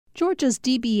Georgia's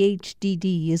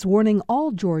DBHDD is warning all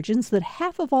Georgians that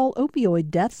half of all opioid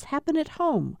deaths happen at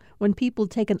home when people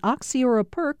take an oxy or a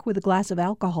perk with a glass of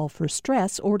alcohol for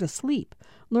stress or to sleep.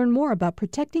 Learn more about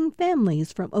protecting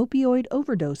families from opioid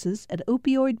overdoses at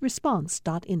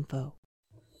opioidresponse.info.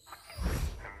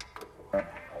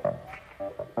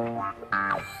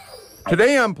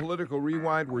 Today on Political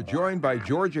Rewind, we're joined by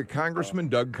Georgia Congressman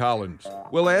Doug Collins.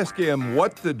 We'll ask him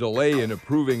what the delay in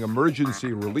approving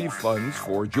emergency relief funds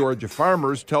for Georgia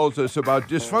farmers tells us about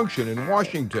dysfunction in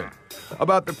Washington,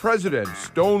 about the president's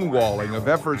stonewalling of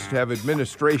efforts to have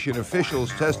administration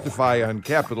officials testify on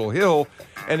Capitol Hill,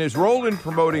 and his role in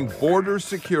promoting border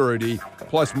security,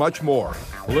 plus much more.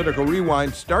 Political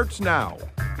Rewind starts now.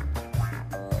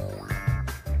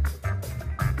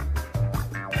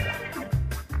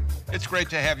 It's great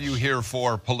to have you here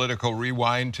for Political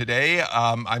Rewind today.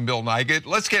 I'm Bill Nygett.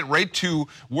 Let's get right to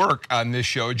work on this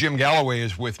show. Jim Galloway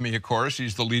is with me, of course.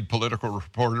 He's the lead political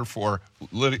writer for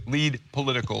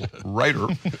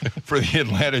the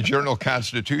Atlanta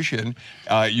Journal-Constitution.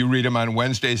 You read him on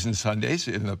Wednesdays and Sundays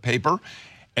in the paper,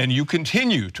 and you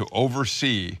continue to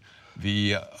oversee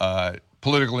the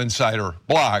Political Insider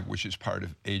blog, which is part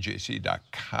of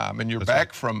AJC.com. And you're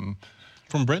back from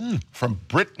Britain. From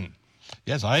Britain.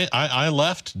 Yes, I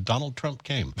left. Donald Trump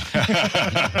came.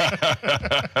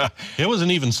 It was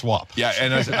an even swap. Yeah,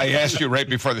 and as I asked you right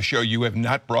before the show, you have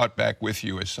not brought back with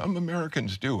you, as some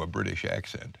Americans do, a British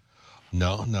accent.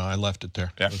 No, I left it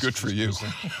there. Yeah, good for you.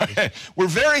 We're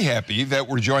very happy that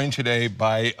we're joined today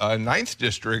by 9th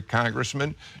District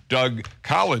Congressman Doug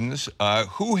Collins,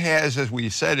 who has, as we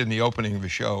said in the opening of the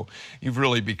show, you've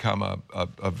really become a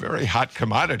very hot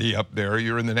commodity up there.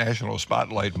 You're in the national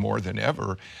spotlight more than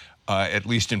ever. At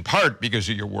least in part because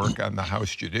of your work on the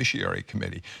House Judiciary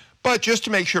Committee. But just to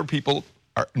make sure people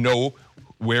know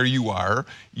where you are,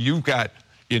 you've got,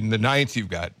 in the 9th, you've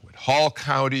got Hall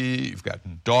County, you've got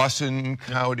Dawson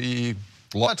County.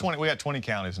 We got 20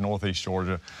 counties in northeast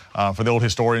Georgia. For the old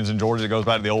historians in Georgia, it goes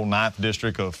back to the old 9th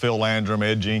District of Phil Landrum,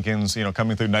 Ed Jenkins,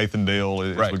 coming through Nathan Deal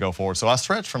as we go forward. So I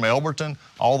stretched from Elberton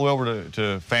all the way over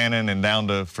to Fannin and down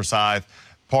to Forsyth,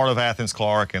 part of Athens,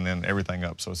 Clark, and then everything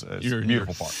up. So it's a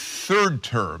beautiful part. Third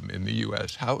term in the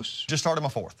U.S. House? Just started my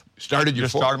fourth. Started your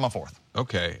fourth? Just started my fourth.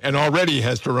 Okay, and already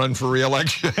has to run for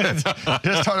re-election. Just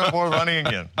started my fourth, running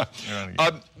again.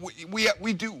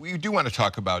 We do want to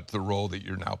talk about the role that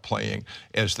you're now playing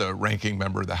as the ranking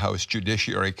member of the House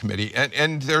Judiciary Committee,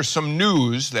 and there's some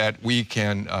news that we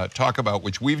can talk about,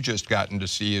 which we've just gotten to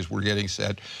see as we're getting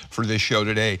set for this show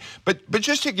today. But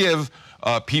just to give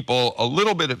people a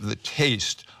little bit of the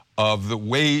taste of the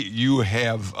way you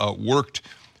have worked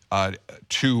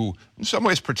to, in some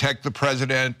ways, protect the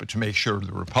president, but to make sure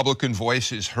the Republican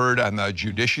voice is heard on the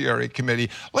Judiciary Committee.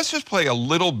 Let's just play a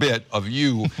little bit of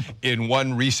you in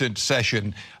one recent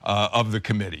session of the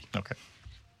committee. Okay.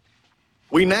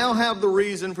 We now have the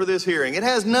reason for this hearing. It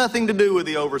has nothing to do with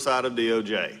the oversight of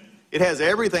DOJ. It has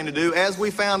everything to do, as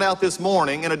we found out this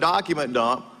morning in a document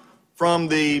dump from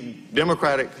the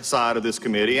Democratic side of this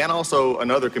committee and also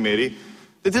another committee,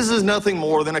 that this is nothing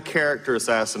more than a character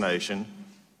assassination.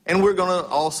 And we're going to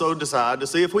also decide to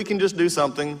see if we can just do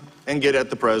something and get at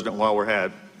the president while we're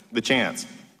had the chance.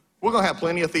 We're going to have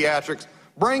plenty of theatrics.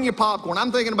 Bring your popcorn.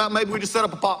 I'm thinking about maybe we just set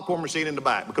up a popcorn machine in the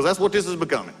back, because that's what this is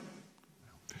becoming.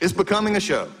 It's becoming a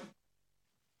show.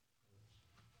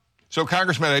 So,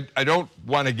 Congressman, I don't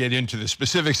want to get into the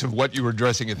specifics of what you were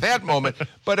addressing at that moment,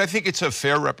 but I think it's a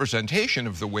fair representation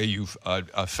of the way you've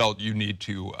felt you need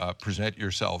to present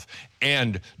yourself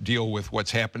and deal with what's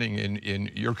happening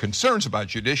in your concerns about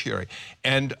judiciary.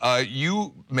 And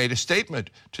you made a statement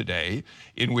today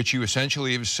in which you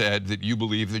essentially have said that you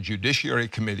believe the Judiciary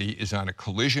Committee is on a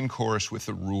collision course with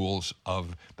the rules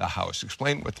of the House.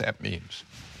 Explain what that means.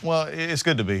 Well, it's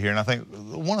good to be here, and I think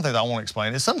one of the things I want to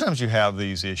explain is sometimes you have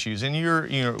these issues, and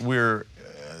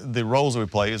the roles that we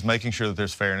play is making sure that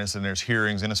there's fairness and there's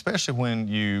hearings, and especially when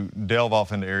you delve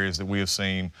off into areas that we have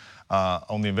seen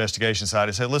on the investigation side,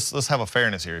 it said let's have a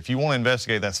fairness here. If you want to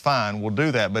investigate, that's fine, we'll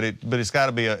do that, but it's got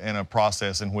to be in a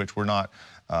process in which we're not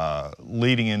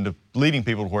leading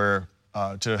people to where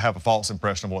to have a false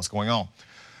impression of what's going on.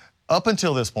 Up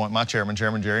until this point, my chairman,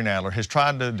 Chairman Jerry Nadler, has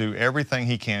tried to do everything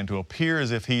he can to appear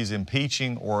as if he's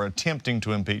impeaching or attempting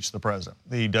to impeach the president.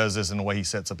 He does this in the way he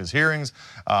sets up his hearings,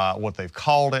 what they've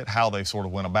called it, how they sort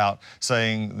of went about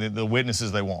saying the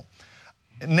witnesses they want.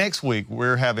 Next week,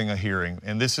 we're having a hearing,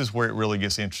 and this is where it really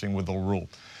gets interesting with the rule.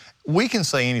 we can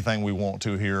say anything we want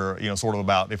to here, sort of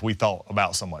about if we thought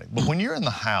about somebody. But when you're in the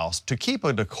House, to keep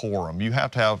a decorum, you have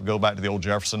to go back to the old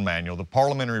Jefferson manual, the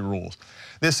parliamentary rules.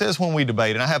 This says when we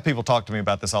debate, and I have people talk to me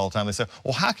about this all the time, they say,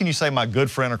 well, how can you say my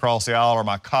good friend across the aisle or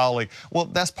my colleague? Well,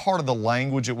 that's part of the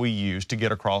language that we use to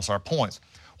get across our points.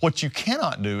 What you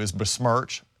cannot do is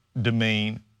besmirch,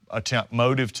 demean, attempt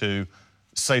motive to,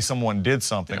 say someone did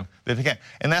something that he can't.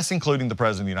 And that's including the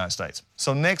President of the United States.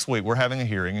 So next week, we're having a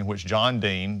hearing in which John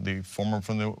Dean, the former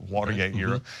from the Watergate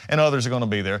era, and others are going to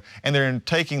be there. And they're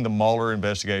taking the Mueller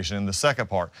investigation in the second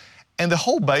part. And the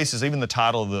whole basis, even the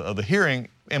title of the hearing,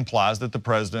 implies that the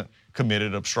President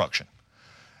committed obstruction.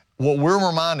 What we're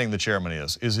reminding the chairman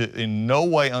is it in no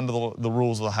way under the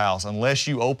rules of the House, unless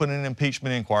you open an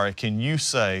impeachment inquiry, can you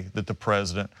say that the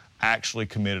President actually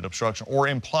committed obstruction or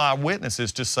imply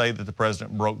witnesses to say that the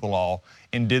President broke the law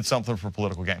and did something for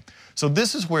political gain. So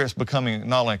this is where it's becoming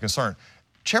not only a concern.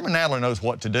 Chairman Nadler knows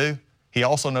what to do. He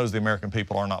also knows the American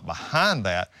people are not behind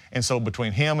that. And so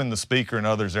between him and the Speaker and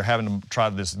others, they're having to try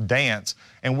this dance.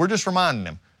 And we're just reminding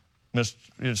them,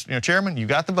 Mr. Chairman, you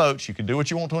got the votes. You can do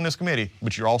what you want to in this committee,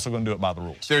 but you're also going to do it by the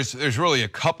rules. There's really a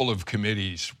couple of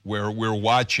committees where we're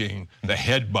watching the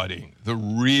headbutting, the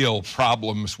real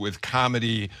problems with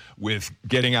comedy, with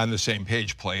getting on the same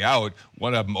page play out.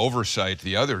 One of them oversight,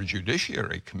 the other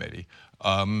Judiciary Committee.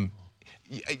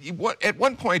 At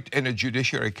one point in a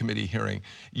Judiciary Committee hearing,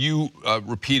 you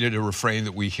repeated a refrain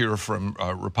that we hear from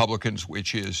Republicans,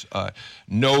 which is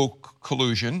no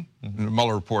collusion. The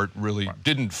Mueller report really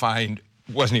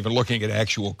wasn't even looking at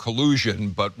actual collusion,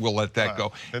 but we'll let that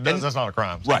go. That's not a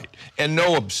crime. Right. And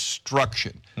no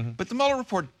obstruction. But the Mueller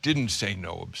report didn't say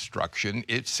no obstruction.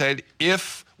 It said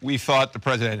if we thought the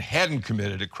President hadn't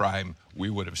committed a crime, we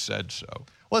would have said so.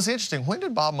 Well, it's interesting. When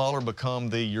did Bob Mueller become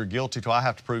the you're guilty till I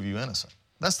have to prove you innocent?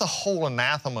 That's the whole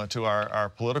anathema to our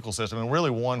political system, and really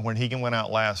one when he went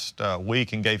out last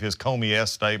week and gave his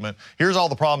Comey-esque statement, here's all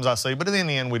the problems I see, but in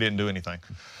the end, we didn't do anything.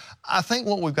 I think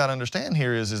what we've got to understand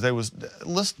here is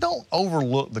let's don't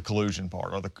overlook the collusion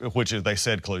part, which is they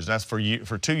said collusion. That's for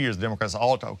 2 years, the Democrats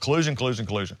all talk collusion,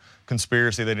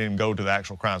 conspiracy. They didn't even go to the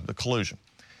actual crimes, but collusion.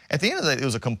 At the end of the day, it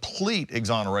was a complete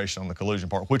exoneration on the collusion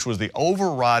part, which was the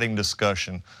overriding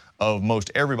discussion of most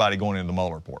everybody going into the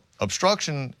Mueller report.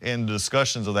 Obstruction and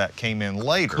discussions of that came in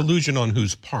later. Collusion on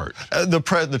whose part? The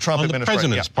Trump administration. On the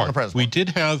president's part. On the president's we did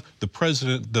have the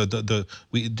president.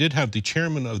 We did have the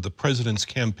chairman of the president's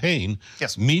campaign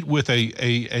meet with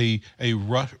a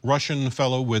Russian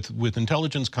fellow with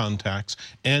intelligence contacts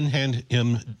and hand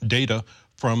him data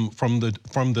from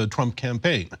the Trump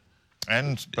campaign.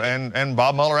 And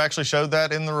Bob Mueller actually showed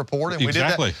that in the report, and we did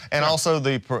that. And also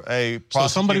so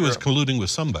somebody was colluding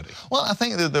with somebody. Well, I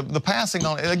think the passing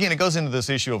on, again, it goes into this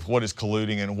issue of what is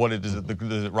colluding and what does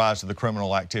it rise to the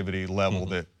criminal activity level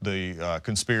that the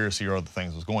conspiracy or other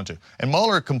things was going to. And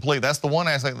Mueller that's the one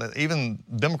aspect that even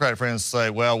Democratic friends say,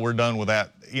 well, we're done with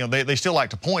that. They still like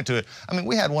to point to it. I mean,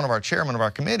 we had one of our chairmen of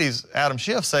our committees, Adam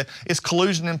Schiff, say it's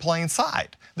collusion in plain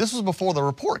sight. This was before the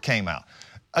report came out.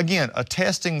 Again,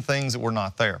 attesting things that were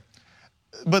not there.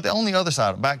 But on the other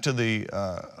side, back to the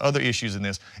other issues in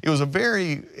this, it was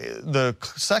the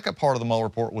second part of the Mueller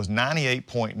report was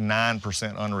 98.9%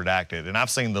 unredacted, and I've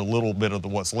seen the little bit of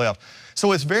what's left.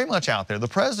 So it's very much out there. The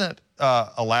President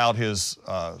allowed his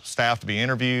staff to be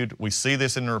interviewed. We see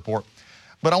this in the report.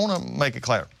 But I want to make it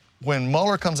clear. When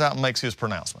Mueller comes out and makes his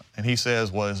pronouncement, and he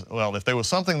says, well, if there was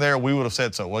something there, we would have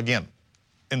said so. Well, again,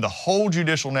 in the whole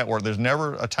judicial network, there's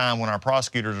never a time when our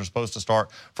prosecutors are supposed to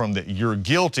start from that you're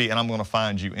guilty and I'm going to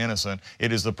find you innocent.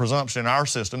 It is the presumption in our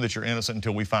system that you're innocent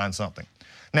until we find something.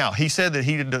 Now, he said that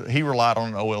he relied on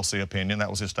an OLC opinion. That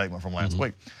was his statement from last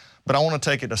week. But I want to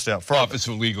take it a step further. Office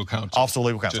of Legal Counsel. Office of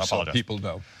Legal Counsel, Just I apologize. So people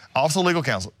know. Office of Legal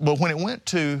Counsel. But when it went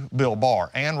to Bill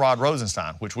Barr and Rod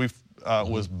Rosenstein, which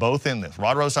was both in this.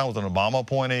 Rod Rosenstein was an Obama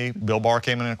appointee. Bill Barr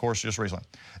came in, of course, just recently.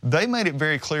 They made it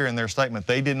very clear in their statement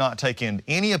they did not take in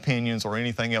any opinions or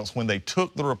anything else when they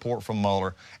took the report from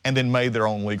Mueller and then made their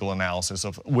own legal analysis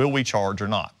of will we charge or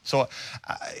not. So,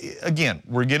 again,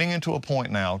 we're getting into a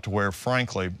point now to where,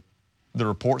 frankly, the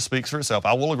report speaks for itself.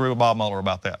 I will agree with Bob Mueller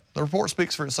about that. The report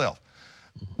speaks for itself.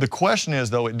 The question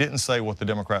is, though, it didn't say what the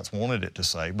Democrats wanted it to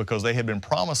say because they had been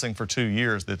promising for 2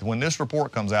 years that when this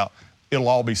report comes out, it'll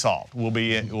all be solved. We'll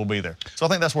be there. So I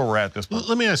think that's where we're at this point.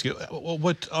 Let me ask you,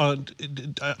 what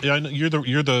you're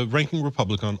the ranking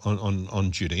Republican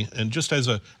on Judy, and just as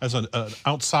an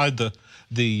outside the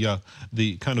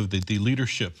kind of the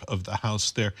leadership of the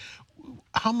House there,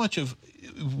 how much of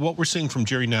what we're seeing from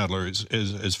Jerry Nadler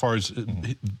is as far as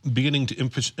beginning to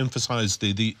emphasize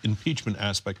the impeachment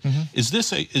aspect, is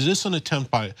this an attempt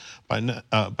by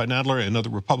Nadler and other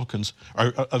Republicans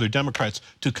or other Democrats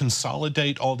to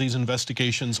consolidate all these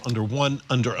investigations under one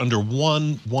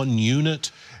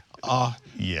unit?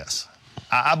 Yes.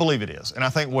 I believe it is. And I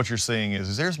think what you're seeing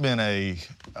is there's been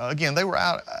again, they were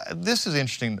out, this is an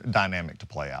interesting dynamic to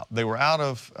play out. They were out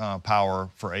of power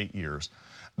for 8 years.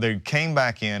 They came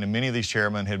back in, and many of these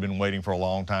chairmen had been waiting for a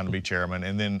long time to be chairman,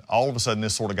 and then all of a sudden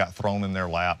this sort of got thrown in their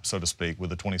lap, so to speak, with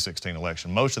the 2016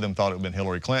 election. Most of them thought it had been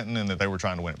Hillary Clinton and that they were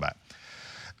trying to win it back.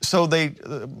 So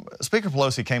Speaker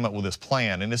Pelosi came up with this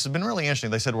plan, and this has been really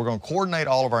interesting. They said, we're going to coordinate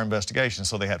all of our investigations.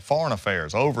 So they had foreign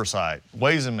affairs, oversight,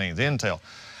 ways and means, intel.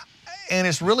 And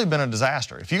it's really been a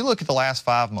disaster. If you look at the last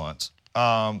 5 months,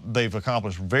 they've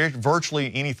accomplished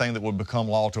virtually anything that would become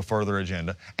law to further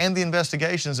agenda, and the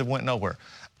investigations have went nowhere.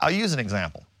 I'll use an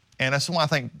example, and that's why I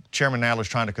think Chairman Nadler is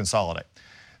trying to consolidate.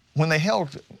 When they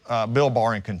held Bill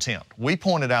Barr in contempt, we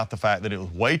pointed out the fact that it was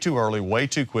way too early, way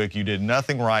too quick, you did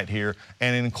nothing right here,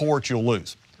 and in court you'll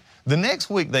lose. The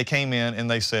next week they came in and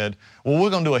they said, well,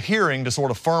 we're going to do a hearing to sort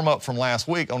of firm up from last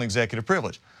week on executive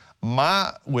privilege.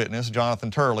 My witness, Jonathan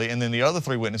Turley, and then the other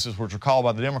 3 witnesses, which were called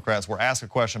by the Democrats, were asked a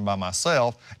question by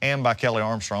myself and by Kelly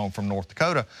Armstrong from North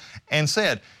Dakota, and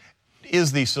said,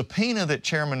 is the subpoena that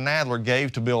Chairman Nadler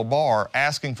gave to Bill Barr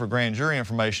asking for grand jury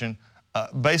information,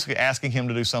 basically asking him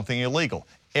to do something illegal?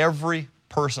 Every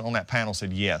person on that panel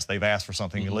said yes, they've asked for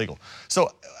something illegal.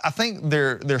 So I think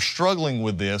they're struggling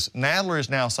with this. Nadler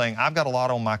is now saying, I've got a lot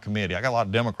on my committee. I got a lot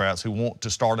of Democrats who want to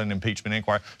start an impeachment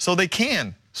inquiry, so they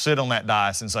can sit on that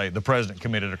dais and say the president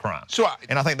committed a crime.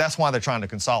 And I think that's why they're trying to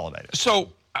consolidate it.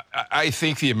 So I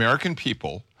think the American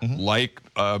people, like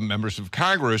members of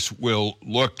Congress, will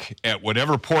look at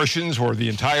whatever portions or the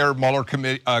entire Mueller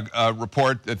committee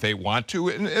report that they want to,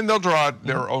 and they'll draw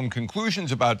their own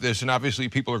conclusions about this, and obviously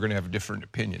people are going to have different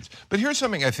opinions. But here's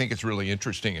something I think is really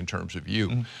interesting in terms of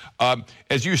you.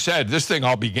 As you said, this thing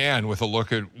all began with a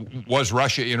look at, was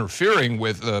Russia interfering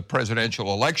with the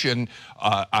presidential election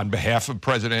on behalf of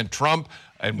President Trump?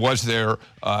 And was there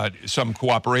some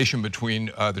cooperation between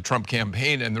the Trump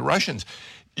campaign and the Russians?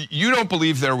 You don't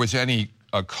believe there was any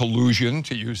collusion,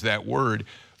 to use that word,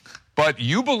 but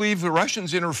you believe the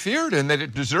Russians interfered and that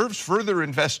it deserves further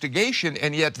investigation,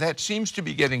 and yet that seems to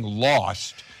be getting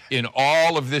lost in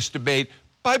all of this debate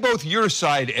by both your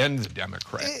side and the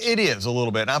Democrats. It is a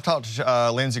little bit. And I've talked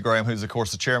to Lindsey Graham, who's, of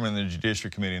course, the chairman of the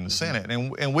Judiciary Committee in the Senate,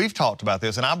 and we've talked about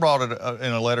this. And I brought it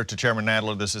in a letter to Chairman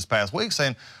Nadler this past week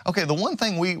saying, okay, the one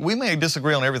thing we may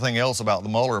disagree on everything else about the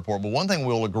Mueller report, but one thing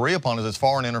we'll agree upon is it's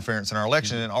foreign interference in our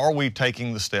election, and are we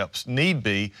taking the steps need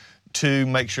be to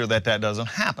make sure that that doesn't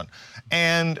happen?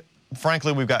 And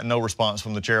frankly, we've got no response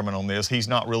from the chairman on this. He's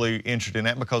not really interested in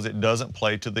that because it doesn't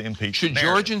play to the impeachment Should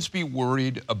narrative. Georgians be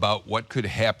worried about what could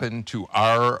happen to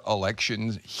our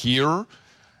elections here?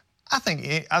 I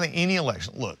think any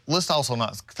election, look, let's also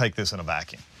not take this in a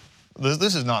vacuum.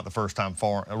 This is not the first time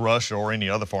Russia or any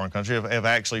other foreign country have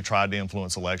actually tried to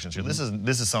influence elections here. This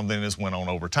is something that's went on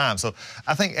over time. So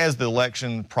I think as the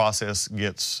election process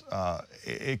gets,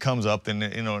 it comes up, then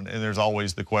and there's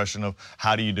always the question of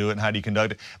how do you do it and how do you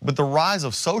conduct it. But the rise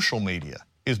of social media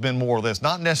has been more or less,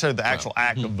 not necessarily the actual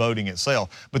act of voting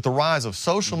itself, but the rise of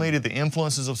social media, the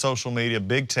influences of social media,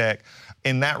 big tech,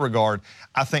 in that regard,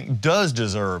 I think does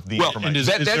deserve the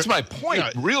information. That's my point,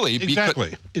 really.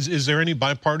 Exactly. Is there any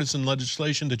bipartisan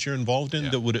legislation that you're involved in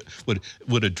that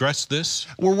would address this?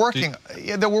 We're working.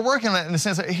 We're working on it in the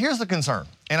sense that here's the concern.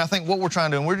 And I think what we're trying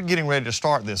to do, and we're getting ready to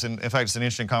start this, and in fact, it's an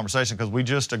interesting conversation because we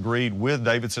just agreed with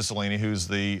David Cicilline, who's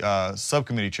the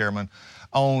subcommittee chairman,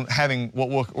 on having what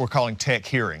we're calling tech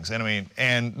hearings,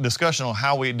 and discussion on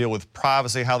how we deal with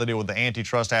privacy, how they deal with the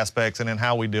antitrust aspects, and then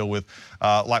how we deal with,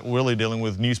 like really dealing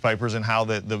with newspapers and how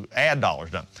the ad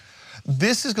dollars done.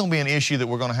 This is going to be an issue that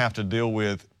we're going to have to deal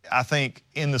with, I think,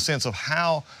 in the sense of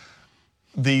how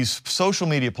these social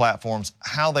media platforms,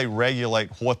 how they regulate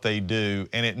what they do,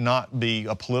 and it not be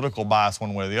a political bias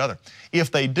one way or the other.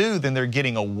 If they do, then they're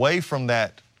getting away from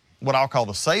that, what I'll call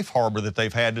the safe harbor that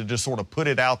they've had to just sort of put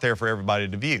it out there for everybody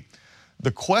to view.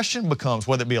 The question becomes,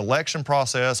 whether it be election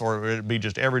process or it be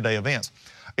just everyday events,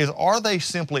 is are they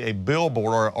simply a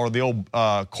billboard or the old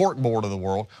court board of the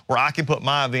world where I can put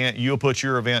my event, you'll put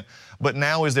your event, But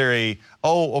now is there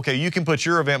okay, you can put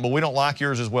your event, but we don't like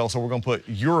yours as well, so we're going to put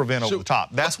your event over the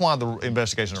top. That's why the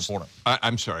investigations are important.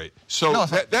 I'm sorry. So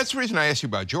that's the reason I asked you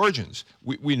about Georgians.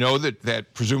 We know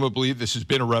that presumably this has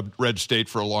been a red state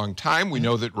for a long time. We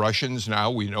know that Russians now,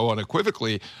 we know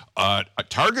unequivocally,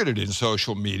 targeted in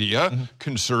social media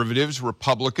conservatives,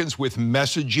 Republicans with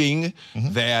messaging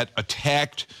that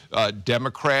attacked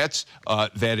Democrats,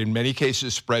 that in many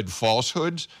cases spread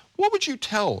falsehoods. What would you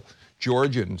tell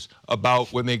Georgians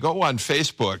about when they go on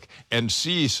Facebook and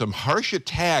see some harsh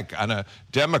attack on a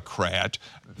Democrat,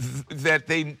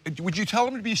 would you tell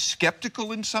them to be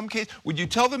skeptical in some case? Would you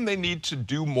tell them they need to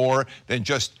do more than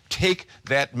just take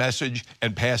that message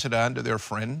and pass it on to their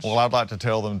friends? Well, I'd like to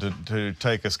tell them to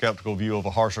take a skeptical view of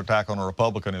a harsh attack on a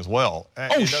Republican as well. Oh,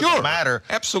 sure. It doesn't matter,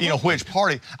 absolutely, which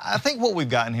party. I think what we've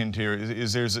gotten into here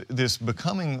is there's this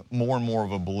becoming more and more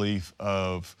of a belief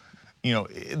of, and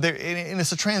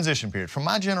it's a transition period. From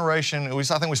my generation, I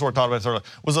think we sort of talked about it,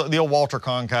 was the old Walter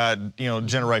Cronkite,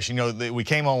 generation. We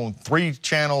came on 3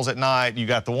 channels at night. You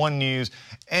got the one news,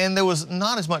 and there was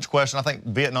not as much question. I think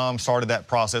Vietnam started that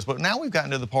process, but now we've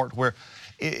gotten to the part where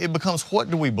it becomes, what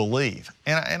do we believe?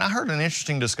 And I heard an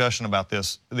interesting discussion about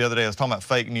this the other day. I was talking about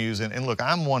fake news, and look,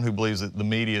 I'm one who believes that the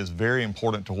media is very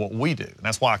important to what we do. And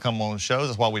that's why I come on the shows.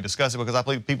 That's why we discuss it, because I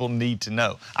believe people need to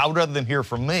know. I would rather them hear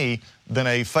from me than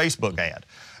a Facebook ad.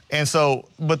 And so,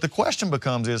 but the question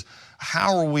becomes is,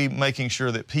 how are we making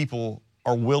sure that people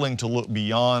are willing to look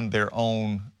beyond their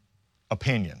own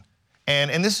opinion?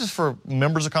 And this is for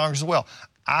members of Congress as well.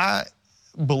 I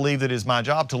believe that it's my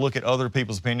job to look at other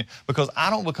people's opinion, because I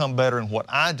don't become better in what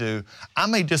I do. I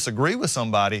may disagree with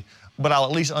somebody, but I'll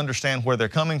at least understand where they're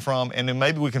coming from, and then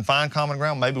maybe we can find common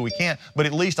ground, maybe we can't, but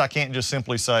at least I can't just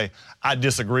simply say, I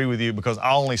disagree with you because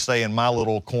I only stay in my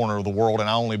little corner of the world and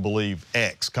I only believe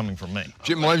X coming from me.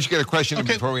 Jim, why don't you get a question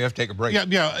before we have to take a break? I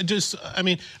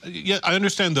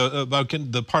understand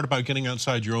the part about getting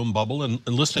outside your own bubble and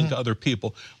listening to other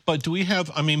people, but do we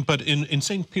have, but in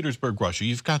St. Petersburg, Russia,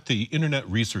 you've got the Internet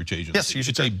Research Agency. Yes, you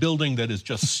should. It's a building that is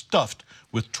just stuffed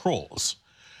with trolls.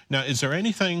 Now, is there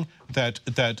anything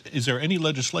is there any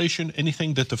legislation,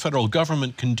 anything that the federal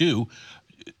government can do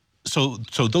so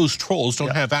those trolls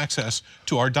don't have access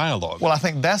to our dialogue? Well, I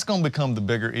think that's going to become the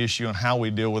bigger issue on how we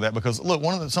deal with that, because look,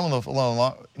 some of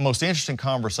the most interesting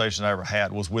conversations I ever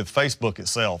had was with Facebook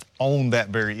itself on that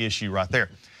very issue right there.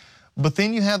 But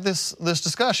then you have this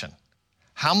discussion.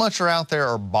 How much are out there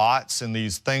are bots and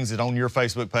these things that on your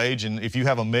Facebook page, and if you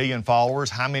have 1 million followers,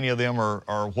 how many of them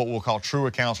are what we'll call true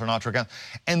accounts or not true accounts?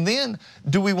 And then,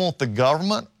 do we want the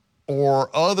government or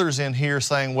others in here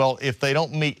saying, well, if they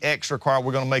don't meet X required,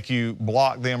 we're going to make you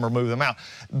block them or move them out?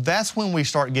 That's when we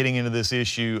start getting into this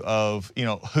issue of,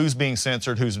 who's being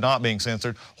censored, who's not being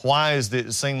censored. Why is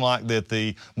it seem like that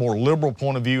the more liberal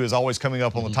point of view is always coming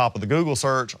up on the top of the Google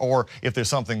search? Or if there's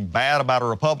something bad about a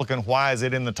Republican, why is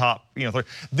it in the top, 3?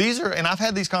 These are, and I've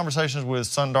had these conversations with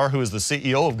Sundar, who is the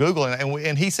CEO of Google,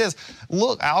 and he says,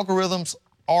 look, algorithms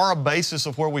are a basis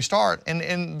of where we start,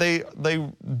 and they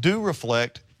do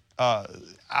reflect, I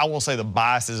won't say the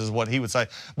biases is what he would say,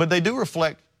 but they do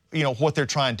reflect, what they're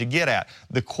trying to get at.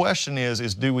 The question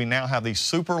is do we now have these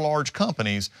super large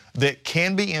companies that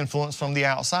can be influenced from the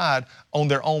outside on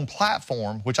their own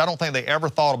platform, which I don't think they ever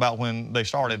thought about when they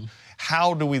started.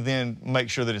 How do we then make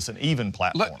sure that it's an even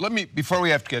platform? Let me, before we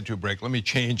have to get to a break, let me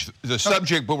change the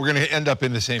subject, but we're going to end up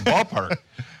in the same ballpark.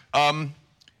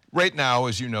 Right now,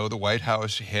 as you know, the White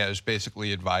House has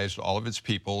basically advised all of its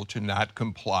people to not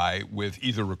comply with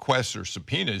either requests or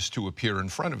subpoenas to appear in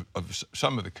front of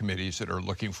some of the committees that are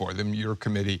looking for them, your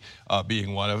committee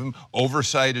being one of them.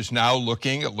 Oversight is now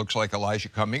looking, it looks like Elijah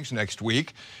Cummings next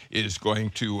week is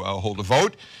going to hold a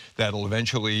vote. That'll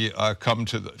eventually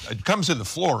comes to the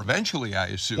floor eventually, I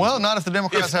assume. Well, not if the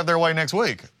Democrats have their way next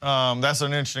week. That's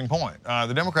an interesting point.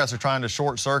 The Democrats are trying to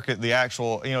short-circuit the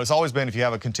actual, it's always been if you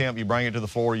have a contempt, you bring it to the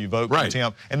floor, you vote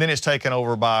contempt, and then it's taken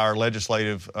over by our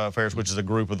legislative affairs, which is a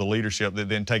group of the leadership that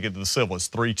then take it to the civil. It's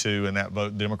 3-2, and that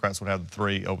vote, Democrats would have the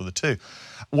 3 over the 2.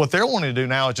 What they're wanting to do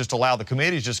now is just allow the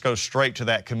committees just go straight to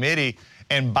that committee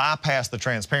and bypass the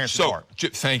transparency part.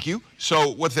 Thank you. So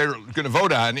what they're going to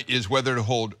vote on is whether to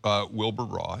hold Wilbur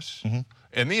Ross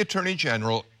and the Attorney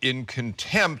General in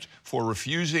contempt for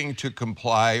refusing to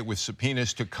comply with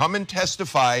subpoenas to come and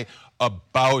testify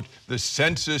about the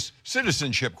census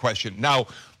citizenship question. Now,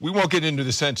 we won't get into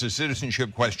the census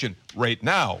citizenship question right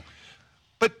now,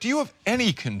 but do you have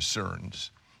any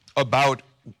concerns about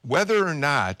whether or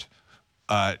not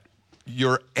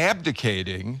you're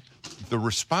abdicating the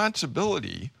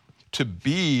responsibility to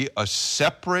be a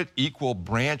separate, equal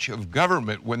branch of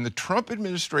government when the Trump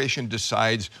administration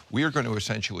decides we are going to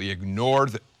essentially ignore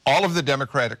all of the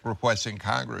Democratic requests in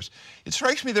Congress. It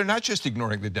strikes me they're not just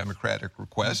ignoring the Democratic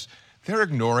requests, they're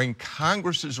ignoring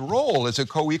Congress's role as a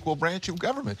co-equal branch of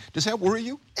government. Does that worry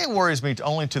you? It worries me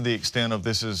only to the extent of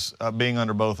this is being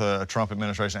under both a Trump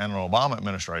administration and an Obama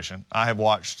administration. I have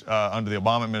watched under the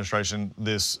Obama administration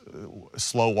this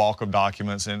slow walk of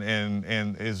documents, and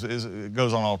it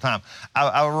goes on all the time.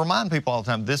 I remind people all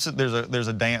the time there's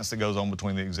a dance that goes on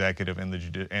between the executive and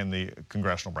the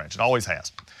congressional branch. It always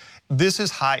has. This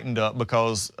is heightened up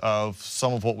because of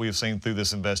some of what we have seen through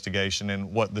this investigation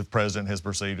and what the president has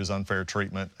perceived as unfair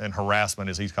treatment and harassment,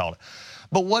 as he's called it.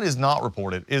 But what is not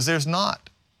reported is there's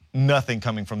nothing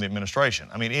coming from the administration.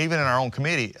 I mean, even in our own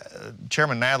committee,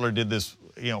 Chairman Nadler did this,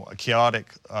 chaotic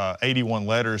 81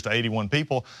 letters to 81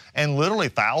 people, and literally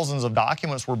thousands of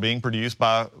documents were being produced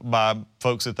by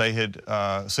folks that they had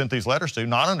sent these letters to,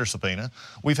 not under subpoena.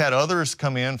 We've had others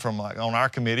come in from on our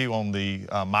committee on the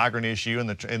migrant issue and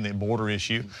the border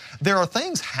issue. There are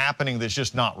things happening that's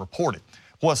just not reported.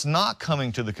 What's not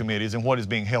coming to the committees and what is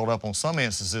being held up on some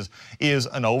instances is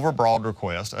an overbroad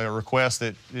request, a request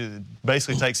that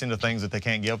basically takes into things that they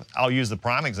can't give. I'll use the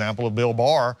prime example of Bill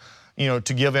Barr,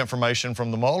 to give information from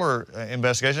the Mueller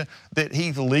investigation that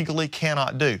he legally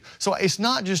cannot do. So it's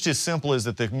not just as simple as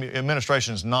that the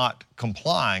administration is not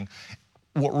complying.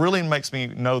 What really makes me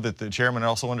know that the chairman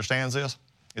also understands this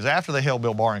is after they held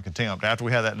Bill Barr in contempt, after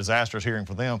we had that disastrous hearing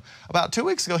for them, about 2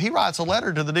 weeks ago, he writes a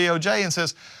letter to the DOJ and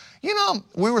says,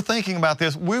 we were thinking about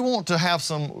this. We want to have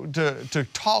to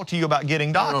talk to you about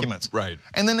getting documents. Right.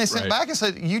 And then they sent back and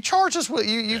said, you charge us with,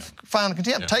 you found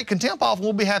contempt. Take contempt off,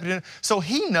 we'll be happy to. So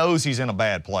he knows he's in a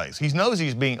bad place. He knows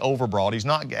he's being overbroad. He's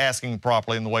not asking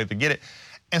properly in the way to get it.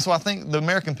 And so I think the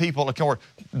American people,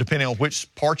 depending on which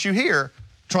part you hear,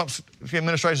 Trump's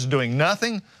administration is doing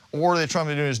nothing, or the Trump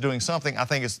is doing something. I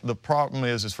think the problem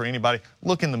is for anybody,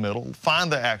 look in the middle,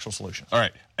 find the actual solution. All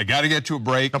right, I got to get to a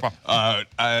break. No problem.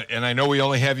 And I know we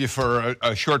only have you for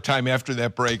a short time after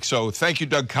that break, so thank you,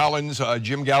 Doug Collins.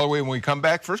 Jim Galloway, when we come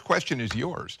back, first question is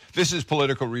yours. This is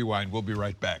Political Rewind. We'll be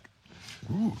right back.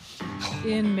 Ooh.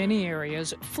 In many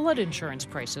areas, flood insurance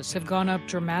prices have gone up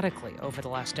dramatically over the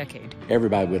last decade.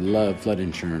 Everybody would love flood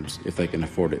insurance if they can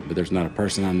afford it, but there's not a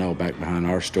person I know back behind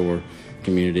our store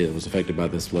community that was affected by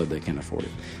this flood that can afford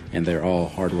it. And they're all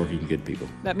hardworking, good people.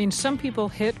 That means some people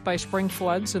hit by spring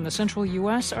floods in the central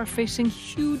U.S. are facing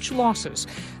huge losses.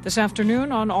 This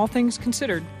afternoon on All Things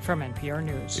Considered from NPR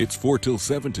News. It's 4 till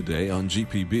 7 today on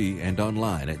GPB and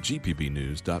online at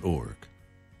gpbnews.org.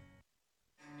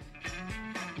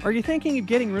 Are you thinking of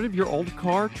getting rid of your old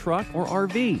car, truck, or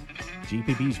RV?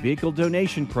 GPB's Vehicle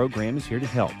Donation Program is here to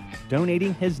help.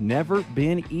 Donating has never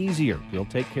been easier. We'll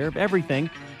take care of everything,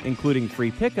 including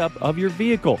free pickup of your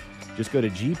vehicle. Just go to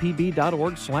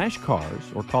gpb.org/cars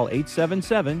or call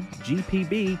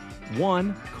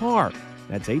 877-GPB-1-CAR.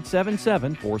 That's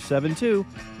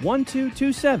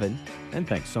 877-472-1227. And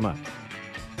thanks so much.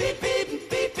 Beep, beep,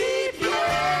 beep, beep,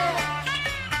 yeah.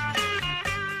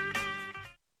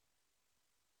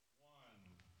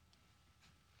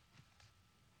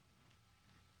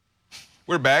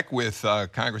 We're back with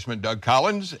Congressman Doug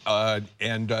Collins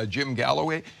and Jim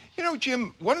Galloway.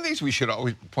 Jim, one of these we should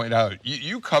always point out,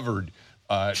 you covered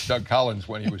Doug Collins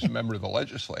when he was a member of the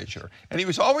legislature, and he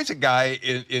was always a guy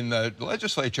in the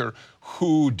legislature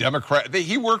who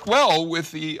he worked well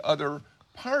with the other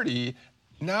party.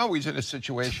 Now he's in a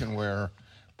situation where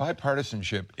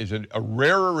bipartisanship is a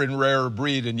rarer and rarer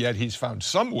breed, and yet he's found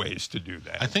some ways to do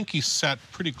that. I think he sat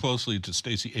pretty closely to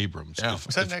Stacey Abrams. Yeah. We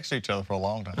sat next to each other for a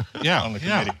long time. Yeah, on the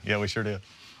committee. Yeah, we sure did.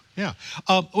 Yeah.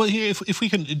 Well, if we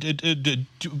can,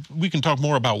 we can talk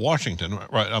more about Washington,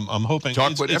 right? I'm hoping.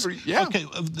 Talk whatever. Yeah. Okay.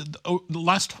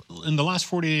 In the last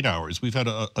 48 hours, we've had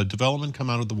a development come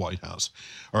out of the White House,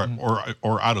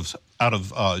 or out of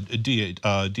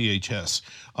DHS,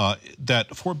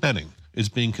 that Fort Benning is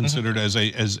being considered as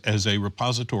a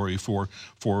repository for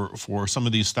some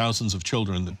of these thousands of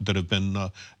children that have been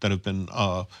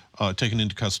taken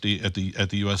into custody at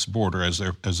the U.S. border as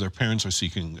their parents are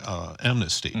seeking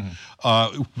amnesty.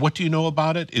 What do you know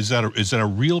about it? Is that a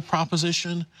real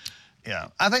proposition? Yeah,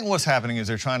 I think what's happening is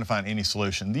they're trying to find any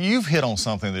solution. You've hit on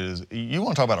something that is, you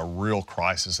want to talk about a real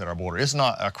crisis at our border. It's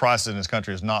not, a crisis in this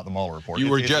country is not the Mueller report. You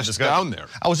were just down there.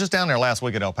 I was just down there last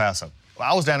week at El Paso.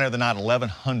 I was down there the night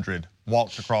 1,100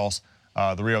 walked across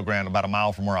the Rio Grande about a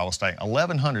mile from where I was staying.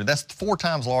 1,100, that's 4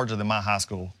 times larger than my high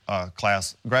school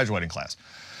graduating class.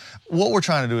 What we're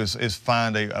trying to do is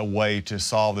find a way to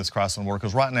solve this crisis on the border,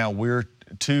 because right now we're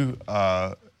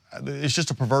it's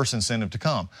just a perverse incentive to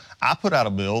come. I put out a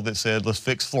bill that said, let's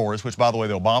fix Flores, which, by the way,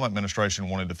 the Obama administration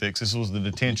wanted to fix. This was the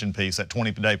detention piece, that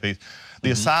 20-day piece.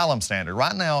 The asylum standard.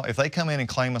 Right now, if they come in and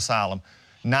claim asylum,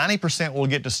 90% will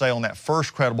get to stay on that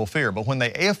first credible fear. But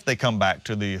if they come back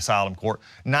to the asylum court,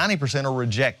 90% are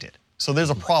rejected. So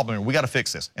there's a problem here. We got to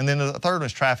fix this. And then the third one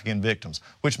is trafficking victims,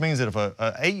 which means that if an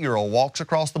 8-year-old walks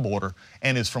across the border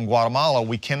and is from Guatemala,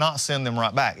 we cannot send them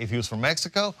right back. If he was from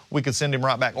Mexico, we could send him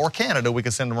right back. Or Canada, we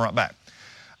could send him right back.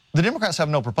 The Democrats have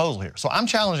no proposal here. So my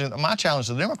challenge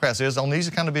to the Democrats is, on these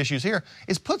kind of issues here,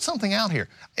 is put something out here.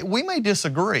 We may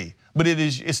disagree, but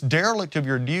it's derelict of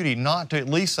your duty not to at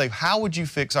least say, how would you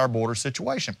fix our border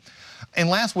situation? And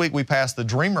last week we passed the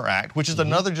Dreamer Act, which is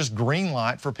another just green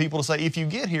light for people to say, if you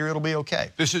get here, it'll be okay.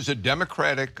 This is a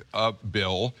Democratic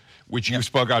bill, which you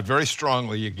spoke out very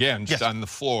strongly against on the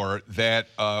floor, that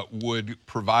would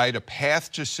provide a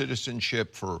path to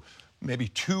citizenship for maybe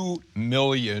 2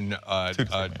 million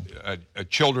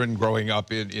children growing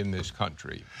up in this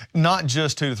country. Not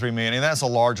just 2 to 3 million, and that's a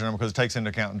large number because it takes into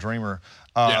account Dreamer.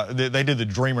 They did the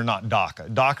Dreamer, not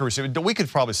DACA. DACA received, we could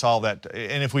probably solve that,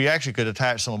 and if we actually could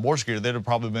attach some on border security, that would have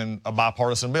probably been a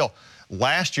bipartisan bill.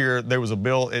 Last year, there was a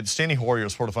bill, Steny Hoyer,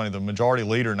 was sort of funny, the majority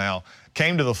leader now,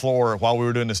 came to the floor while we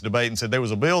were doing this debate and said there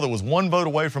was a bill that was one vote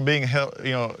away from being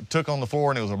took on the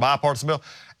floor, and it was a bipartisan bill.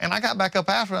 And I got back up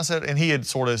after, and I said, and he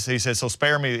said, so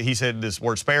spare me, he said this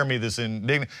word, spare me this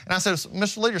indignity. And I said,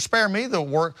 Mr. Leader, spare me the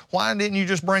work. Why didn't you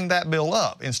just bring that bill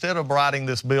up instead of writing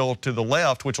this bill to the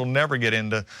left, which will never get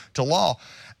into law?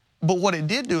 But what it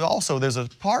did do also, there's a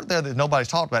part there that nobody's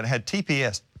talked about. It had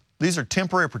TPS. These are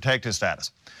temporary protected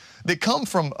status that come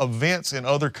from events in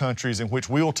other countries in which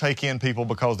we will take in people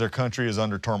because their country is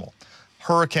under turmoil.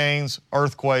 Hurricanes,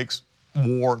 earthquakes,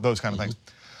 war, those kind of things.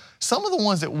 Some of the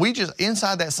ones that we just,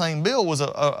 inside that same bill was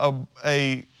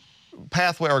a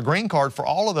pathway or a green card for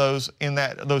all of those in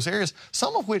those areas,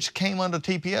 some of which came under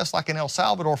TPS, like in El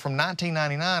Salvador from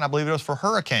 1999, I believe it was for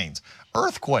hurricanes,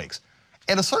 earthquakes.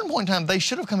 At a certain point in time, they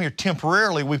should have come here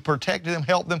temporarily. We protected them,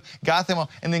 helped them, got them,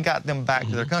 and then got them back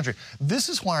to their country. This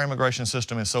is why our immigration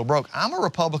system is so broke. I'm a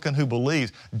Republican who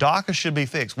believes DACA should be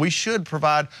fixed. We should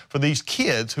provide for these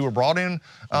kids who were brought in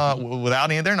without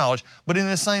any of their knowledge. But in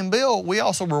the same bill, we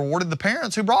also rewarded the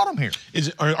parents who brought them here.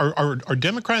 Are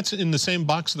Democrats in the same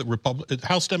box that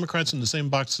House Democrats in the same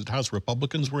box that House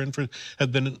Republicans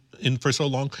have been in for so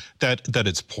long that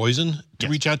it's poison to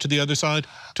reach out to the other side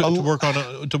to work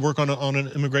on an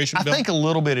immigration bill? I think a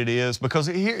little bit it is, because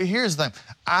here's the thing.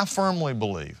 I firmly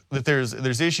believe that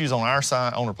there's issues on our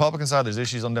side, on the Republican side, there's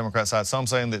issues on the Democrat side. Some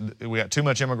saying that we got too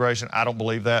much immigration. I don't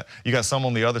believe that. You got some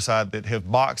on the other side that have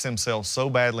boxed themselves so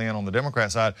badly in on the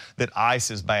Democrat side that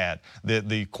ICE is bad, that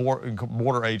the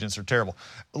border agents are terrible.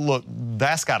 Look,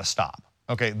 that's got to stop.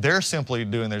 Okay, they're simply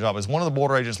doing their job. As one of the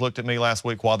border agents looked at me last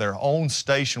week while their own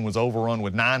station was overrun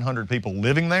with 900 people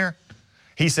living there,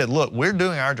 he said, look, we're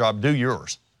doing our job, do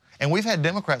yours. And we've had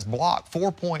Democrats block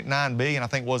 $4.9 billion, I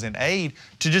think was in aid,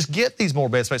 to just get these more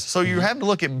bed spaces. So you're having to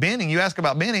look at Benning. You ask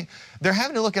about Benning. They're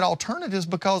having to look at alternatives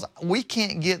because we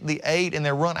can't get the aid, and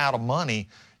they're run out of money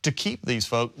to keep these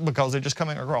folks because they're just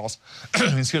coming across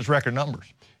these record numbers.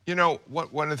 You know,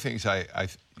 one of the things I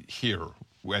hear,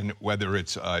 whether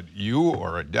it's you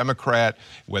or a Democrat,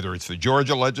 whether it's the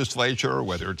Georgia legislature,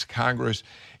 whether it's Congress,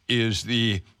 is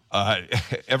the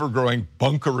ever-growing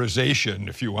bunkerization,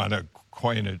 if you want to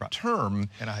coin a term,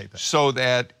 and I hate that. So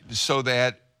that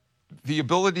the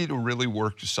ability to really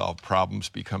work to solve problems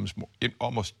becomes more,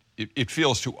 it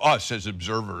feels to us as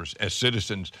observers, as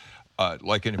citizens,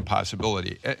 like an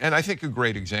impossibility. And I think a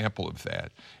great example of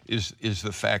that is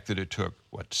the fact that it took,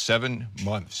 7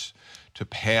 months to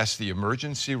pass the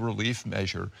emergency relief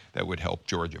measure that would help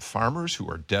Georgia farmers who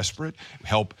are desperate,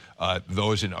 help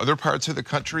those in other parts of the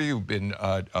country who've been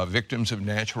victims of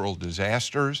natural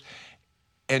disasters.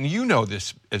 And you know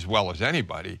this as well as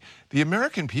anybody, the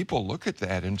American people look at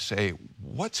that and say,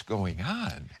 what's going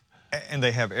on? And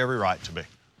they have every right to be.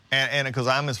 And because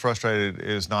I'm as frustrated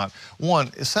as not.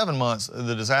 One, 7 months,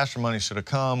 the disaster money should have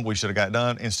come, we should have got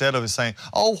done, instead of saying,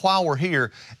 oh, while we're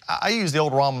here, I use the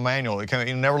old Rahm manual,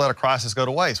 you never let a crisis go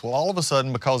to waste. Well, all of a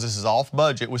sudden, because this is off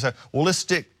budget, we say, well, let's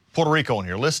stick Puerto Rico in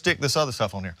here, let's stick this other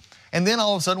stuff on here. And then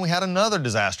all of a sudden we had another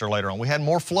disaster later on. We had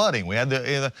more flooding. We had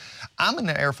I'm in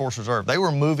the Air Force Reserve. They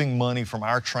were moving money from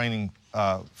our training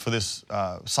for this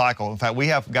cycle. In fact, we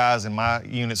have guys in my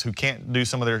units who can't do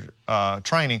some of their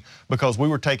training because we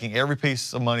were taking every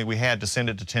piece of money we had to send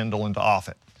it to Tyndall and to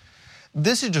Offutt.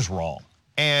 This is just wrong.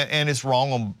 And it's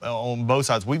wrong on both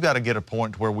sides. We've got to get a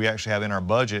point where we actually have in our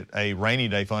budget a rainy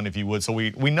day fund, if you would, so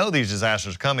we know these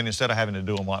disasters are coming instead of having to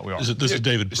do them like we are. This is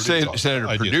David Perdue. Senator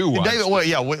Perdue. David, well,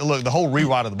 yeah, look, the whole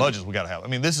rewrite of the budgets we got to have. I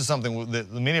mean, this is something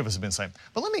that many of us have been saying.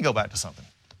 But let me go back to something.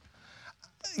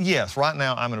 Yes, right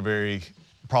now I'm in a very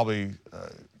probably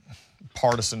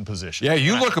partisan position. Yeah,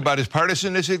 you look about as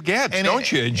partisan as it gets,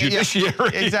 don't you, in Judiciary?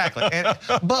 Yeah, exactly.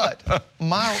 But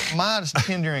my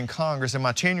tenure in Congress and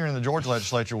my tenure in the Georgia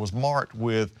legislature was marked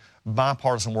with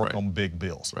bipartisan work on big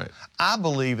bills. Right. I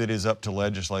believe it is up to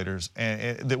legislators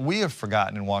and that we have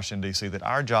forgotten in Washington, D.C. that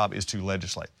our job is to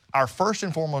legislate. Our first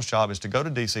and foremost job is to go to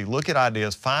D.C., look at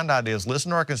ideas, find ideas,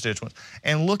 listen to our constituents,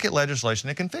 and look at legislation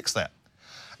that can fix that.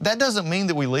 That doesn't mean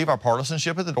that we leave our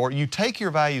partisanship at the door. You take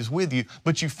your values with you,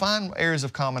 but you find areas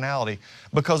of commonality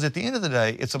because at the end of the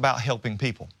day, it's about helping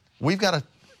people. We've got to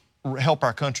help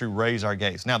our country raise our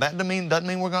gates. Now, that doesn't mean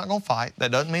we're not going to fight.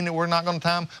 That doesn't mean that we're not going to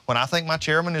time when I think my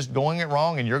chairman is going it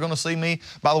wrong and you're going to see me.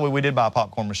 By the way, we did buy a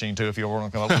popcorn machine, too, if you ever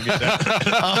want to come up and get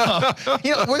that.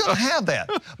 We're going to have that.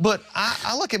 But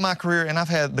I look at my career, and I've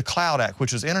had the CLOUD Act,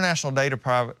 which is international data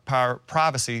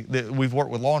privacy that we've worked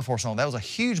with law enforcement on. That was a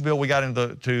huge bill we got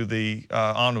into the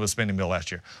omnibus spending bill last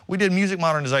year. We did Music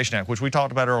Modernization Act, which we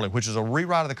talked about earlier, which is a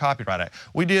rewrite of the Copyright Act.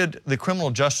 We did the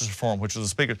Criminal Justice Reform, which was the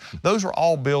Speaker. Those were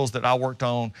all bills that I worked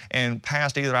on and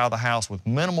passed either out of the House with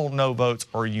minimal no votes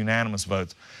or unanimous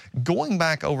votes. Going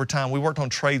back over time, we worked on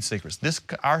trade secrets.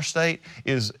 Our state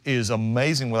is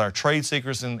amazing with our trade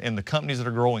secrets and the companies that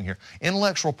are growing here.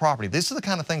 Intellectual property. These are the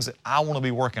kind of things that I want to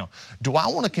be working on. Do I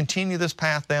want to continue this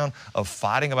path down of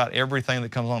fighting about everything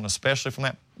that comes on, especially from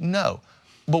that? No.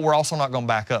 But we're also not going to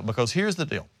back up because here's the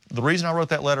deal. The reason I wrote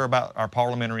that letter about our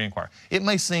parliamentary inquiry, it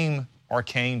may seem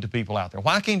arcane to people out there.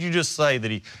 Why can't you just say that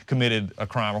he committed a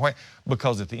crime?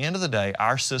 Because at the end of the day,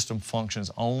 our system functions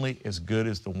only as good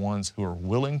as the ones who are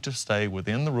willing to stay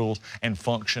within the rules and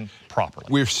function properly.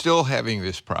 We're still having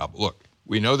this problem. Look,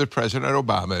 we know that President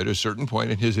Obama, at a certain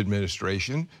point in his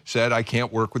administration, said, I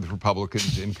can't work with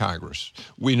Republicans in Congress.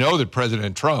 We know that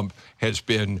President Trump has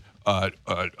been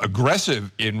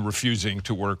aggressive in refusing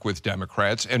to work with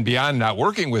Democrats, and beyond not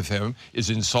working with him, is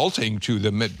insulting to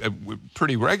them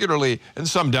pretty regularly, and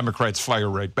some Democrats fire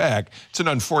right back. It's an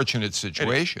unfortunate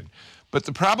situation. But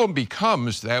the problem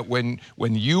becomes that when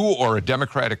you or a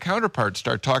Democratic counterpart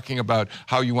start talking about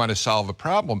how you want to solve a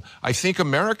problem, I think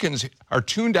Americans are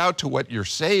tuned out to what you're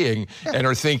saying and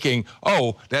are thinking,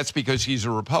 oh, that's because he's a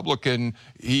Republican,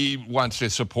 he wants to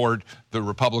support the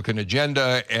Republican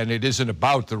agenda, and it isn't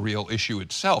about the real issue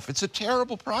itself. It's a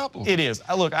terrible problem. It is.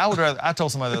 Look, I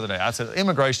told somebody the other day, I said,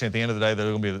 immigration at the end of the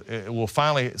day, it will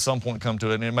finally at some point come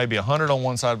to it, and it may be 100 on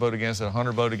one side vote against it,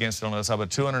 100 vote against it on the other side, but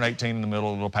 218 in the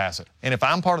middle, it'll pass it. And if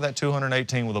I'm part of that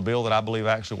 218 with a bill that I believe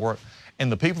actually worked, and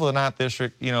the people of the 9th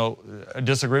District,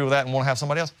 disagree with that and want to have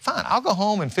somebody else, fine, I'll go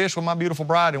home and fish with my beautiful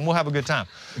bride and we'll have a good time.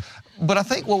 But I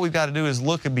think what we've got to do is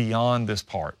look beyond this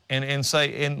part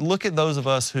and look at those of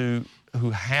us who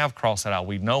have crossed that out.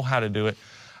 We know how to do it.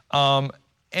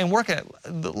 And work at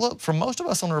it. Look, for most of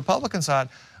us on the Republican side,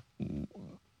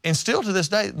 and still to this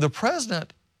day, the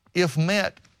president, if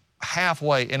met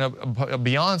halfway and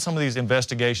beyond some of these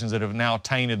investigations that have now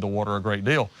tainted the water a great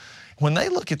deal, when they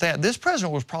look at that, this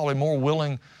president was probably more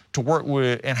willing to work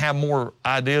with and have more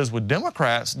ideas with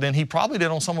Democrats than he probably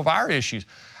did on some of our issues.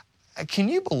 Can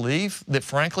you believe that,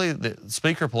 frankly, that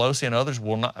Speaker Pelosi and others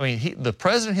will not? I mean, the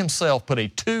president himself put a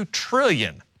 $2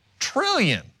 trillion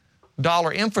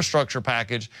infrastructure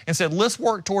package and said, let's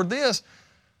work toward this.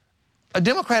 A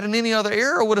Democrat in any other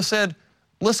era would have said,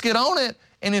 let's get on it.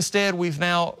 And instead, we've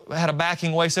now had a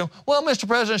backing way saying, well, Mr.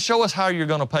 President, show us how you're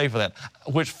going to pay for that,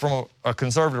 which from a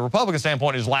conservative Republican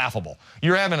standpoint is laughable.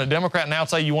 You're having a Democrat now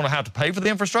say you want to have to pay for the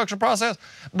infrastructure process,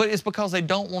 but it's because they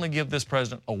don't want to give this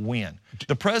president a win.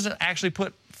 The president actually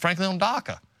put, frankly, on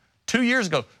DACA 2 years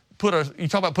ago, you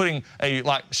talk about putting a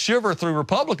shiver through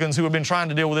Republicans who have been trying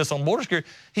to deal with this on border security.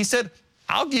 He said,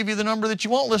 I'll give you the number that you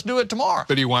want. Let's do it tomorore.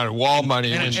 But he wanted wall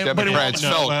money, and Democrats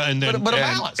felt. But a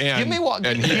balance. Give me what.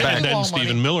 And then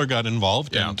Stephen Miller got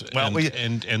involved, and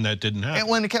that didn't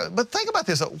happen. But think about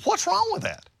this. What's wrong with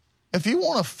that? If you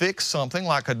want to fix something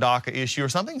like a DACA issue or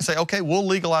something and say, okay, we'll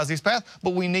legalize these paths,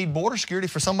 but we need border security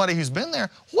for somebody who's been there,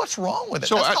 what's wrong with it?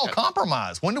 So that's called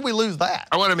compromise. When do we lose that?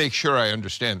 I want to make sure I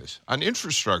understand this. On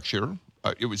infrastructure,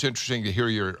 it was interesting to hear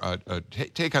your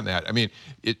take on that. I mean,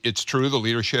 it's true. The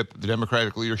leadership, the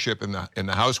Democratic leadership in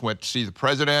the House went to see the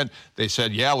president. They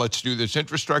said, yeah, let's do this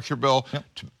infrastructure bill. Yep.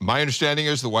 My understanding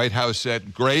is the White House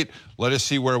said, great, let us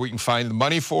see where we can find the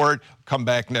money for it. Come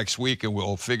back next week and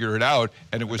we'll figure it out.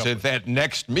 And it was at that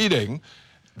next meeting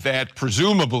that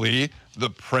presumably the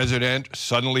president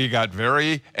suddenly got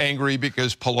very angry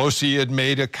because Pelosi had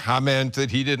made a comment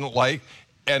that he didn't like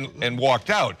and walked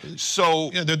out. So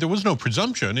yeah, there was no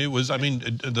presumption. It was, I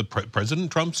mean,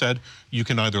 President Trump said you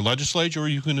can either legislate or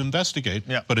you can investigate.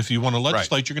 Yeah. But if you want to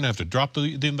legislate, you're going to have to drop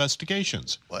the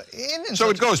investigations. Well, so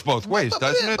it goes both ways,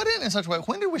 doesn't it? But in such a way,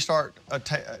 when did we start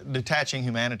detaching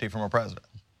humanity from a president?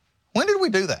 When did we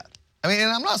do that? I mean,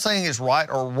 and I'm not saying it's right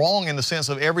or wrong in the sense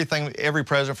of everything, every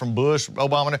president from Bush,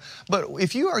 Obama, but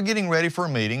if you are getting ready for a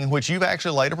meeting in which you've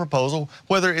actually laid a proposal,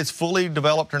 whether it's fully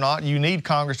developed or not, you need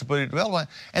Congress to put it in development,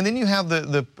 and then you have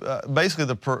basically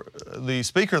the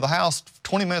Speaker of the House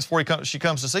 20 minutes before she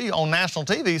comes to see you on national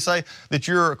TV say that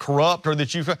you're corrupt or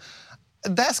that you've...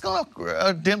 That's going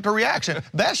to dampen a reaction.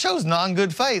 That shows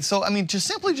non-good faith. So, I mean, to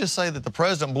simply just say that the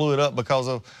president blew it up because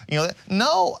of,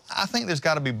 no, I think there's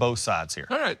got to be both sides here.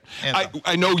 All right.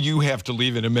 I know you have to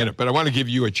leave in a minute, but I want to give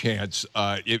you a chance.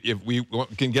 If we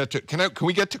can get to, can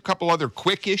we get to a couple other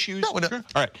quick issues? No, sure.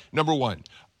 All right. Number one,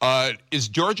 is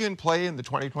Georgia in play in the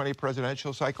 2020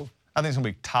 presidential cycle? I think it's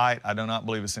going to be tight. I do not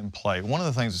believe it's in play. One of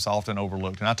the things that's often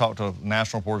overlooked, and I talk to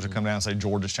national reporters that come down and say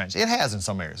Georgia's changed. It has in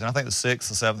some areas, and I think the 6th,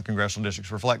 the 7th congressional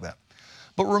districts reflect that.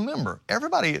 But remember,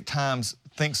 everybody at times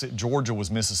thinks that Georgia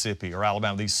was Mississippi or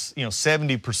Alabama, these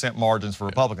 70% margins for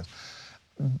Republicans.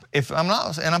 If I'm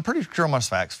not, and I'm pretty sure on my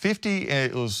facts,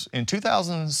 it was in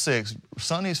 2006,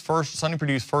 Sonny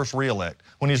Perdue's first reelect.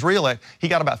 When he was reelect, he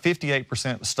got about 58%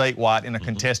 statewide in a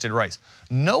contested race.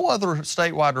 No other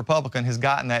statewide Republican has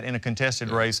gotten that in a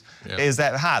contested race is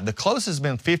that high. The closest has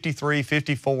been 53,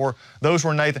 54. Those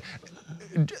were Nathan.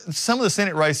 Some of the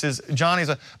Senate races,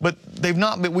 but they've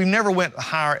not. But we've never went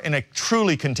higher in a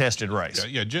truly contested race.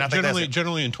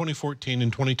 Generally in 2014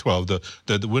 and 2012,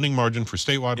 the winning margin for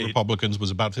statewide Republicans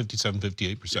was about 57,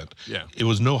 58%. Yeah. It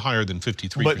was no higher than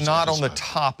 53%. But not on the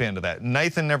top end of that.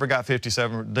 Nathan never got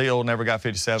 57. Deal never got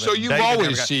 57. So you've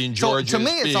always seen Georgia. So to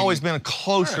me, it's always been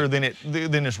closer than it's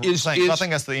saying. So I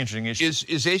think that's the interesting issue. Is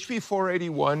HB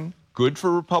 481 good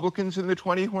for Republicans in the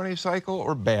 2020 cycle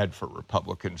or bad for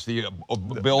Republicans? The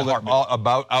bill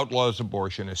that outlaws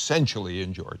abortion essentially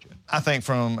in Georgia. I think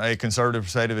from a conservative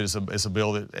perspective, it's a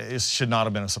bill that should not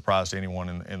have been a surprise to anyone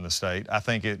in the state. I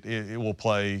think it will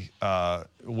play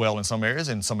well in some areas.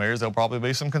 In some areas, there'll probably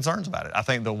be some concerns about it. I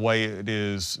think the way it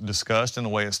is discussed and the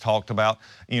way it's talked about,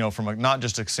 from not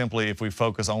just simply if we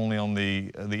focus only on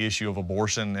the issue of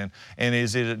abortion and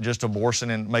is it just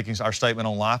abortion and making our statement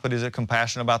on life, but is it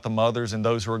compassion about the mothers and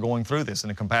those who are going through this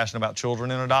and the compassion about children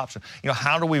in adoption?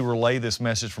 How do we relay this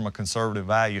message from a conservative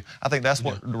value? I think that's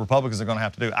what the Republicans are going to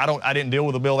have to do. I didn't deal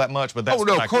with the bill that much, but that's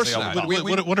of course not.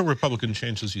 What are Republican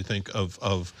chances, you think,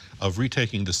 of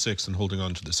retaking the 6th and holding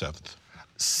on to the 7th?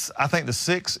 I think the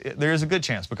 6th, there is a good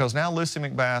chance because now Lucy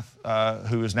McBath,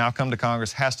 who has now come to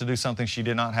Congress, has to do something she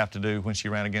did not have to do when she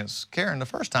ran against Karen the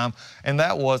first time, and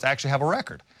that was actually have a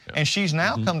record. Yeah. And she's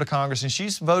now come to Congress, and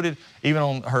she's voted, even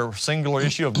on her singular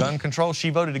issue of gun control, she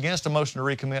voted against a motion to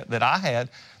recommit that I had,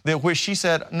 which she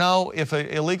said, no, if an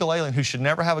illegal alien who should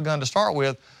never have a gun to start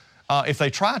with, if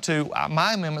they try to,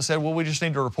 my amendment said, well, we just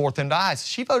need to report them to ICE.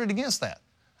 She voted against that.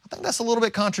 I think that's a little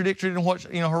bit contradictory to what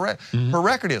her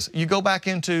record is. You go back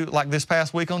into like this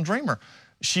past week on Dreamer,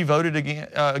 she voted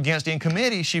against in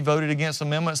committee. She voted against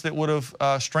amendments that would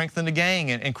have strengthened the gang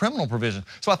and criminal provisions.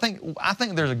 So I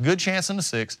think there's a good chance in the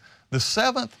 6th. The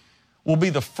 7th will be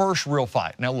the first real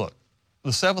fight. Now look, the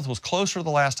 7th was closer the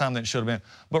last time than it should have been,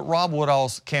 but Rob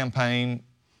Woodall's campaign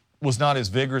was not as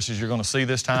vigorous as you're going to see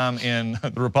this time in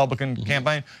the Republican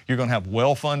campaign. You're going to have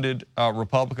well-funded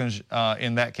Republicans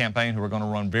in that campaign who are going to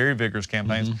run very vigorous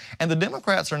campaigns. And the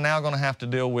Democrats are now going to have to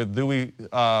deal with, do we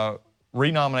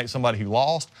renominate somebody who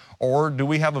lost, or do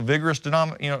we have a vigorous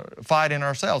fight in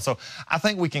ourselves? So I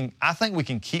think we can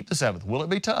keep the 7th. Will it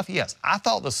be tough? Yes. I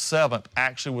thought the 7th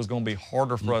actually was going to be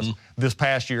harder for us this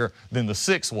past year than the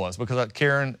 6th was because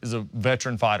Karen is a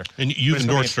veteran fighter. And you've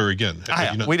endorsed her again.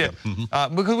 We did.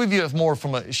 Because we view it more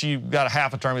from she got a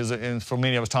half a term, and for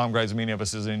many of us, Tom Graves and many of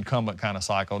us is an incumbent kind of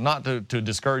cycle. Not to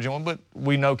discourage anyone, but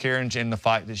we know Karen in the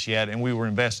fight that she had, and we were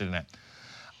invested in that.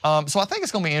 So I think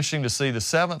it's going to be interesting to see. The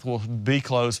 7th will be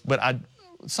close, but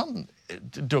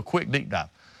to do a quick deep dive.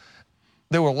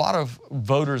 There were a lot of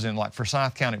voters in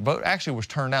Forsyth County. Vote actually was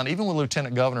turned down. Even with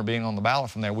Lieutenant Governor being on the ballot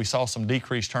from there, we saw some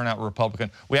decreased turnout Republican.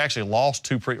 We actually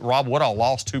lost Rob Woodall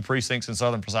lost 2 precincts in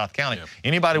southern Forsyth County. Yep.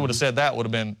 Anybody would have said that would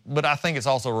have been, but I think it's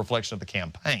also a reflection of the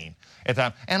campaign at the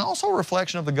time, and also a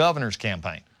reflection of the governor's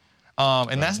campaign.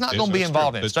 And that's not going to be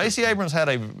involved in it. Stacey Abrams had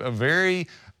a very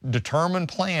determined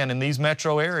plan in these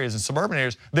metro areas and suburban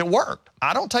areas that worked.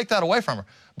 I don't take that away from her,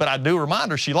 but I do remind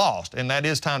her she lost, and that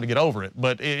is time to get over it.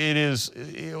 But it is,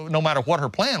 no matter what her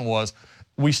plan was,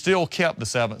 we still kept the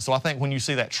 7th. So I think when you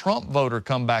see that Trump voter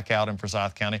come back out in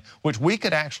Forsyth County, which we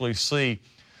could actually see,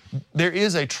 there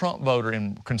is a Trump voter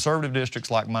in conservative districts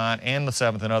like mine and the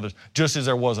 7th and others, just as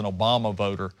there was an Obama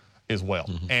voter as well.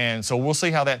 And so we'll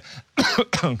see how that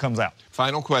comes out.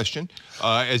 Final question.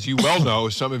 As you well know,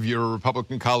 some of your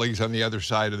Republican colleagues on the other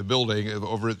side of the building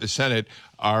over at the Senate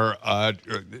are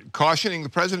cautioning the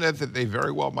president that they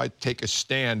very well might take a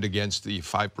stand against the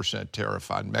 5% tariff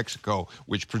on Mexico,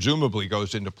 which presumably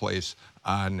goes into place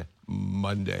on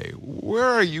Monday. Where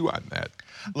are you on that?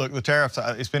 Look, the tariffs,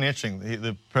 it's been interesting.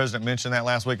 The president mentioned that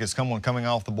last week. It's someone coming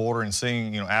off the border and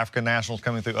seeing, African nationals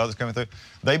coming through, others coming through.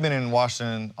 They've been in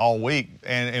Washington all week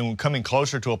and coming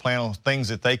closer to a plan on things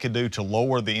that they could do to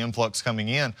lower the influx coming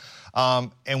in.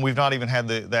 And we've not even had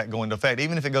that go into effect.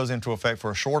 Even if it goes into effect for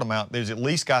a short amount, there's at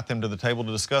least got them to the table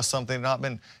to discuss something not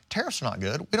been. Tariffs are not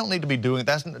good. We don't need to be doing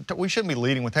that. We shouldn't be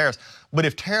leading with tariffs. But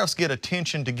if tariffs get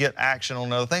attention to get action on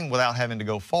another thing without having to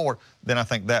go forward, then I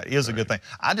think that is a good thing.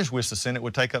 I just wish the Senate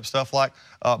would take up stuff like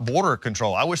border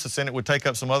control. I wish the Senate would take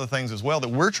up some other things as well that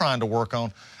we're trying to work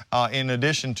on in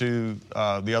addition to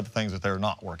the other things that they're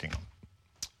not working on.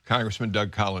 Congressman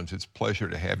Doug Collins, it's a pleasure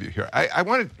to have you here. I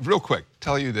want to, real quick,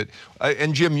 tell you that,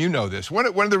 and Jim, you know this, one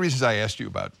of the reasons I asked you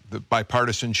about the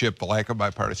bipartisanship, the lack of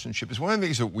bipartisanship, is one of the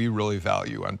things that we really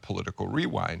value on Political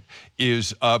Rewind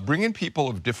is bringing people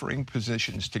of differing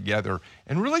positions together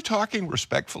and really talking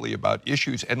respectfully about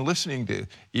issues and listening to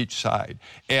each side.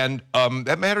 And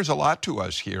that matters a lot to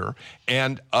us here.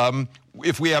 And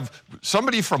if we have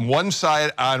somebody from one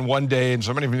side on one day and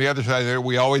somebody from the other side there,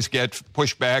 we always get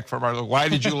pushback from our, why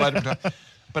did you let him talk?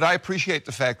 But I appreciate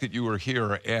the fact that you were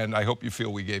here, and I hope you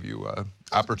feel we gave you an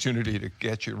opportunity to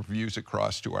get your views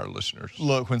across to our listeners.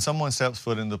 Look, when someone steps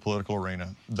foot into the political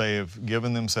arena, they have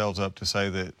given themselves up to say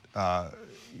that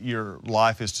your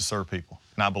life is to serve people,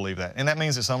 and I believe that. And that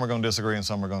means that some are going to disagree and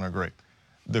some are going to agree.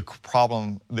 The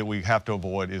problem that we have to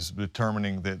avoid is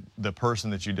determining that the person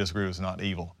that you disagree with is not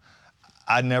evil.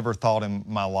 I never thought in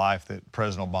my life that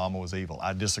President Obama was evil.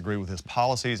 I disagree with his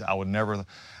policies. I would never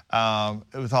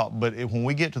thought, but when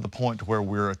we get to the point to where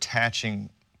we're attaching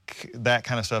that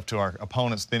kind of stuff to our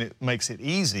opponents, then it makes it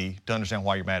easy to understand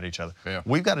why you're mad at each other. Yeah.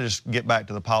 We've got to just get back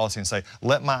to the policy and say,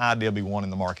 let my idea be won in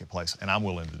the marketplace, and I'm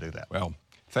willing to do that. Well,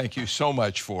 thank you so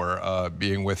much for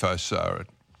being with us,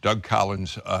 Doug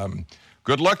Collins.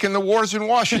 Good luck in the wars in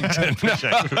Washington.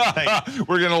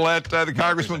 We're going to let the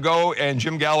congressman go, and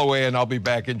Jim Galloway, and I'll be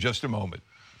back in just a moment.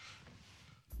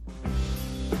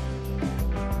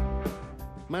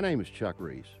 My name is Chuck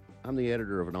Reese. I'm the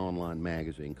editor of an online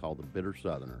magazine called The Bitter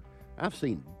Southerner. I've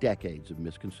seen decades of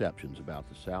misconceptions about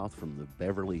the South from the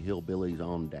Beverly Hillbillies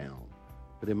on down.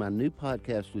 But in my new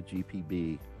podcast with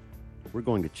GPB, we're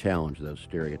going to challenge those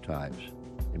stereotypes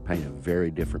and paint a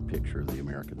very different picture of the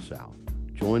American South.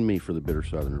 Join me for the Bitter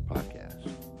Southerner podcast.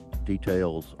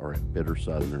 Details are at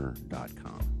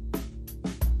bittersoutherner.com.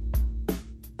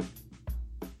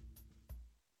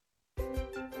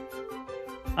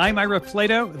 I'm Ira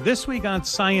Plato. This week on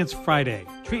Science Friday,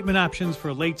 treatment options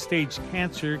for late-stage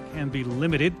cancer can be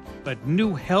limited, but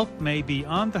new help may be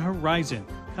on the horizon,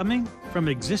 coming from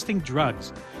existing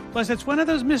drugs. Plus, it's one of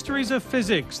those mysteries of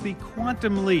physics, the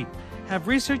quantum leap. Have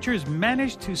researchers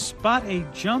managed to spot a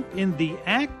jump in the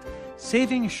act,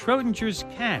 saving Schrodinger's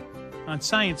cat? On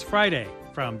Science Friday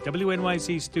from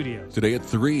WNYC Studios. Today at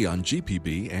 3 on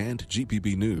GPB and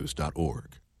gpbnews.org.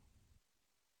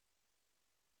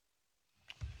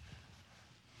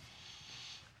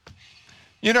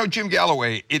 You know, Jim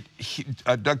Galloway,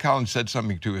 Doug Collins said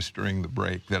something to us during the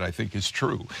break that I think is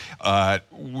true.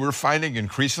 We're finding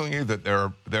increasingly that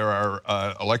there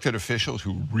are elected officials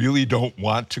who really don't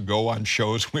want to go on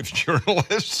shows with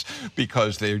journalists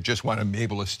because they just want to be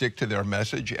able to stick to their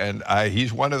message. And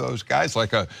he's one of those guys,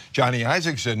 like a Johnny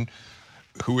Isaacson,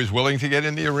 who is willing to get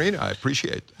in the arena. I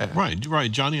appreciate that. Right.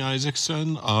 Johnny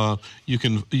Isaacson. You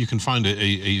can find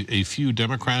a few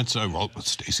Democrats.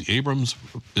 Stacey Abrams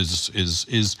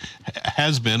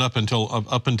has been up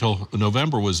until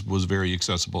November was very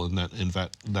accessible in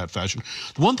that fashion.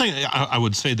 The one thing I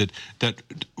would say that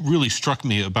really struck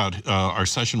me about our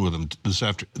session with him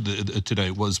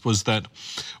today was that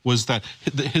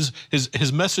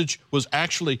his message was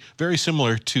actually very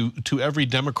similar to every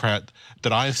Democrat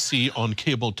that I see on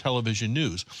cable television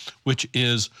news, which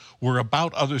is we're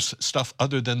about other stuff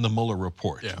other than the Mueller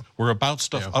report. Yeah. We're about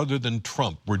stuff other than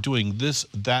Trump. We're doing this,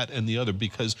 that, and the other,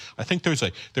 because I think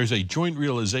there's a joint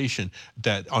realization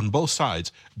that on both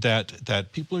sides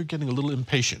that people are getting a little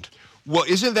impatient. Well,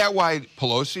 isn't that why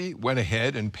Pelosi went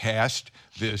ahead and passed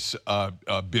this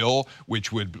bill,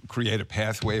 which would create a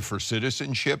pathway for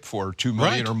citizenship for 2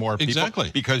 million or more people? Exactly.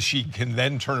 Because she can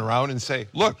then turn around and say,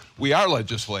 look, we are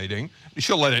legislating.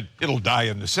 She'll let it'll die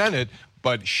in the Senate,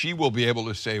 but she will be able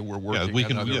to say we're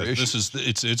working on other issues.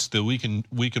 It's the we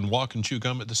can walk and chew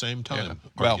gum at the same time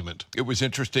argument. Well, it was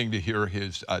interesting to hear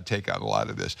his take on a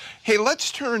lot of this. Hey,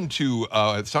 let's turn to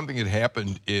something that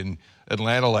happened in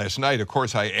Atlanta last night. Of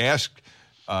course, I asked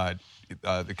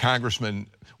the congressman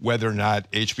whether or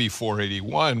not HB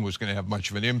 481 was going to have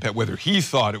much of an impact, whether he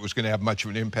thought it was going to have much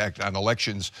of an impact on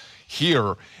elections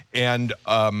here. And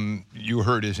you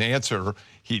heard his answer.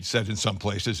 He said in some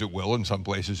places it will, in some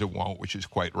places it won't, which is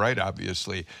quite right,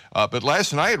 obviously. But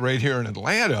last night, right here in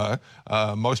Atlanta,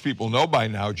 most people know by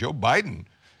now, Joe Biden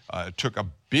took a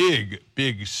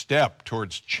big step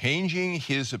towards changing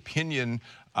his opinion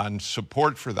on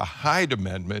support for the Hyde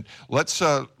Amendment. Let's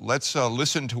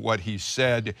listen to what he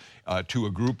said to a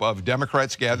group of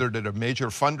Democrats gathered at a major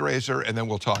fundraiser, and then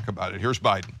we'll talk about it. Here's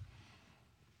Biden.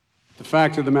 The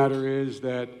fact of the matter is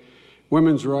that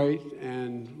women's rights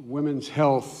and women's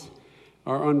health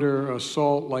are under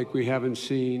assault like we haven't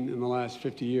seen in the last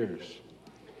 50 years.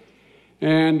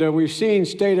 And we've seen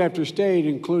state after state,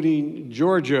 including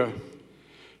Georgia,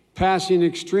 passing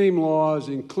extreme laws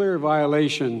in clear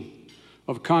violation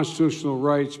of constitutional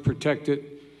rights protected,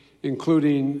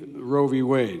 including Roe v.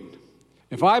 Wade.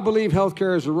 If I believe health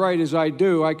care is a right, as I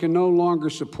do, I can no longer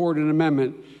support an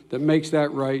amendment that makes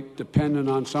that right dependent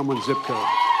on someone's zip code.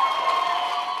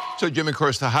 So, Jim, of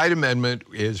course, the Hyde Amendment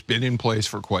has been in place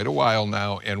for quite a while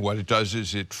now, and what it does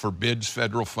is it forbids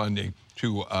federal funding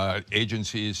to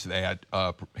agencies that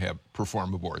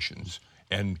perform abortions.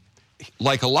 And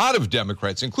like a lot of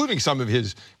Democrats, including some of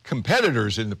his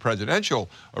competitors in the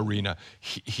presidential arena,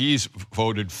 he's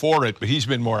voted for it, but he's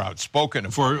been more outspoken.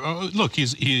 Look,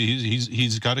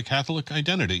 he's got a Catholic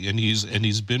identity, and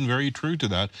he's been very true to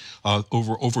that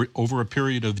over a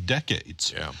period of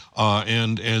decades. Yeah.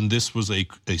 And this was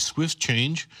a swift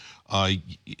change.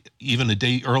 Even a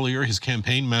day earlier, his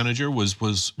campaign manager was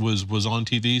on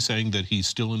TV saying that he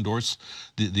still endorsed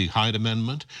the Hyde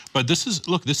Amendment. But this is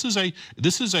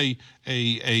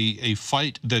a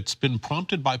fight that's been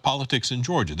prompted by politics in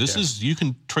Georgia. You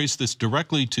can trace this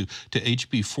directly to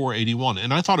HB 481,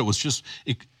 and I thought it was just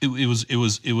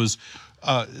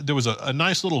there was a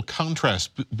nice little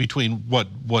contrast between what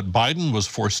Biden was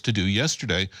forced to do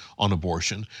yesterday on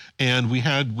abortion, and we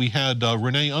had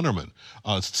Renee Unterman,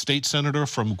 a state senator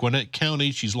from Gwinnett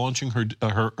County. She's launching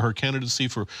her candidacy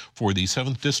for the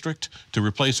 7th district to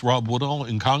replace Rob Woodall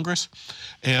in Congress,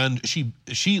 and she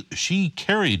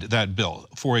carried that bill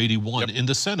 481 in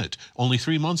the Senate. Only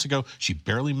 3 months ago, she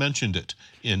barely mentioned it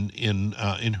in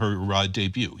her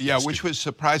debut. Yeah, which was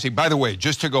surprising. By the way,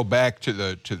 just to go back to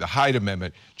the Hyde Amendment,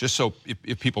 just so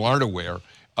if people aren't aware,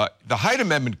 the Hyde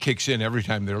Amendment kicks in every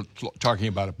time they're talking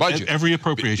about a budget. Every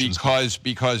appropriations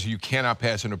because you cannot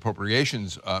pass an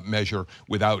appropriations measure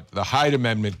without the Hyde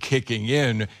Amendment kicking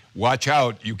in. Watch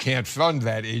out, you can't fund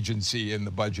that agency in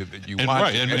the budget that you want.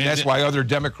 Right, and that's why other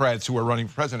Democrats who are running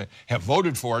for president have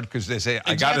voted for it, because they say,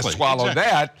 I got to swallow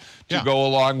that to go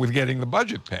along with getting the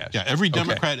budget passed. Yeah, every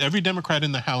Democrat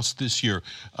in the House this year,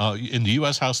 in the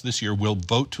U.S. House this year, will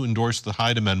vote to endorse the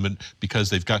Hyde Amendment because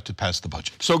they've got to pass the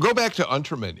budget. So go back to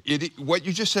Unterman. What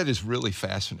you just said is really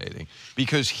fascinating,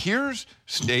 because here's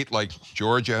a state like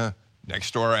Georgia,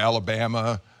 next door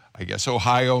Alabama, I guess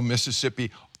Ohio,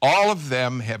 Mississippi. All of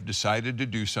them have decided to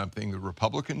do something the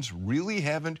Republicans really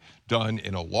haven't done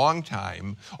in a long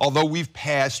time, although we've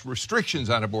passed restrictions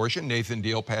on abortion. Nathan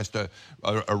Deal passed a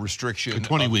restriction of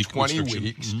 20 weeks.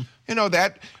 Mm-hmm. You know,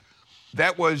 that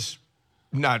was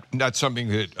not something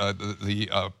that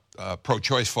the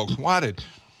pro-choice folks wanted,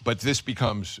 but this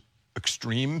becomes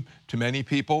extreme to many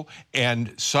people,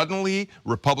 and suddenly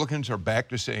Republicans are back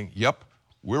to saying, yep,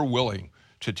 we're willing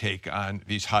to take on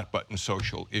these hot-button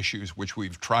social issues, which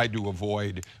we've tried to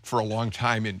avoid for a long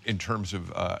time in terms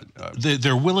of...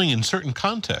 They're willing in certain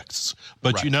contexts,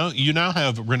 but right. you now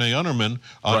have Renee Unterman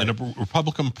in a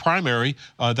Republican primary.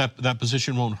 That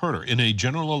position won't hurt her. In a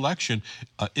general election,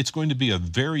 it's going to be a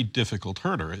very difficult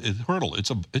hurdle.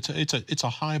 It's a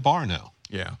high bar now.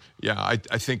 Yeah, I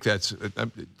think that's.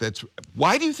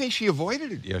 Why do you think she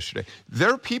avoided it yesterday?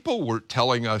 People were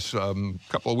telling us a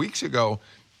couple of weeks ago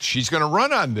she's going to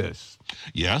run on this.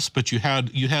 Yes, but you had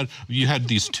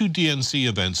these two DNC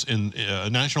events in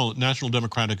national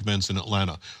Democratic events in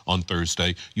Atlanta on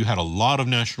Thursday. You had a lot of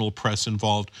national press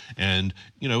involved, and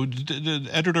the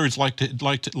editors like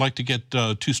to get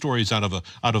two stories out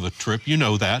of a trip. You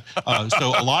know that.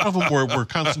 So a lot of them were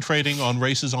concentrating on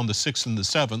races on the 6th and the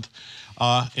 7th,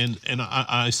 and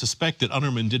I suspect that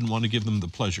Unterman didn't want to give them the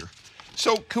pleasure.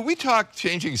 So could we talk,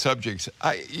 changing subjects?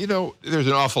 There's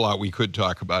an awful lot we could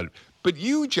talk about it. But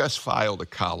you just filed a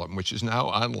column, which is now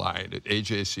online at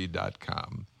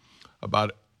ajc.com,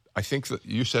 about, I think that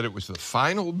you said it was the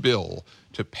final bill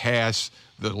to pass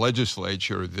the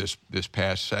legislature this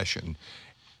past session.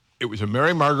 It was a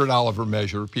Mary Margaret Oliver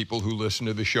measure. People who listen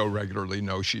to the show regularly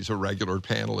know she's a regular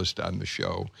panelist on the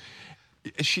show.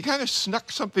 She kind of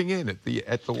snuck something in at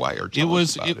the wire.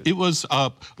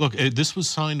 Look, this was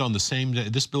signed on the same day.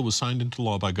 This bill was signed into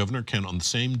law by Governor Kent on the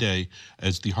same day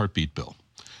as the heartbeat bill.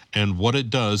 And what it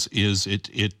does is it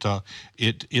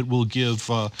will give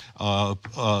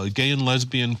gay and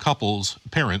lesbian couples,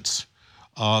 parents,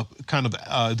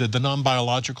 the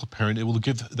non-biological parent, it will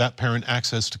give that parent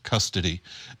access to custody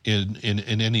in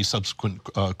any subsequent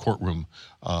courtroom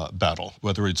battle,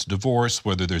 whether it's divorce,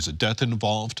 whether there's a death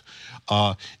involved.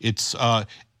 Yes,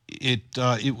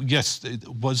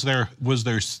 was there.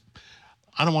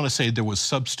 I don't want to say there was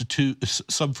subterfuge.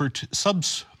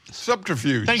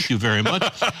 Thank you very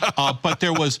much. But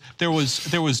there was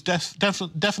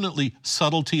definitely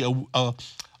subtlety,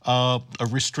 a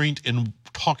restraint in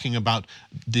talking about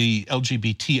the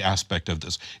LGBT aspect of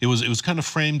this. It was kind of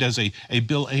framed as a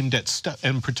bill aimed at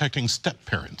protecting step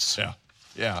parents.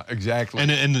 Yeah, exactly.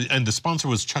 And the sponsor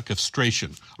was Chuck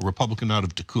Efstration, a Republican out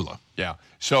of Tacula. Yeah.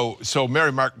 So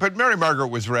Mary Margaret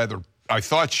was rather. I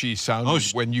thought she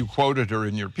sounded, when you quoted her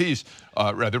in your piece,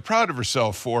 rather proud of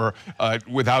herself for,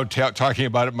 without talking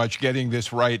about it much, getting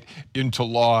this right into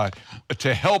law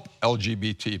to help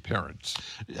LGBT parents.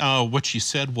 What she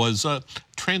said was,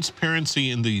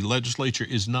 transparency in the legislature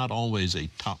is not always a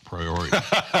top priority.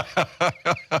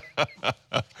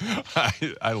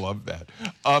 I love that.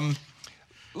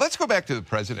 Let's go back to the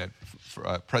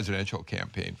presidential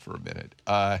campaign for a minute.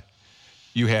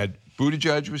 You had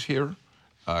Buttigieg was here.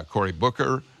 Cory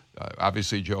Booker,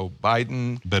 obviously Joe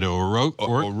Biden. Beto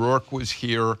O'Rourke was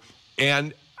here.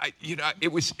 And,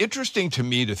 it was interesting to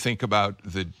me to think about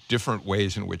the different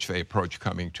ways in which they approach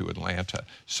coming to Atlanta.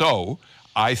 So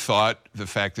I thought the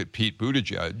fact that Pete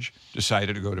Buttigieg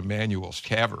decided to go to Manuel's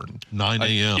Tavern. 9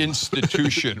 a.m.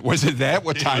 Institution. Was it that?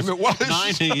 What time it was?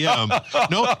 9 a.m.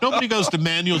 Nobody goes to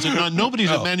Manuel's at 9.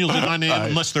 Nobody's at Manuel's at 9 a.m.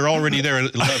 unless they're already there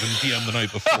at 11 p.m. the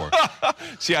night before.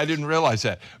 See, I didn't realize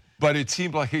that. But it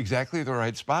seemed like exactly the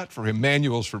right spot for him.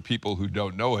 Manuel's, for people who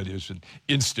don't know it, is an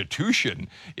institution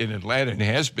in Atlanta and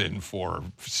has been for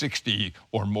 60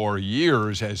 or more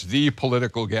years as the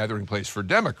political gathering place for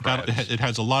Democrats. It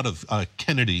has a lot of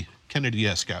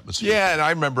Kennedy-esque atmosphere. Yeah, and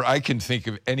I can think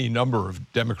of any number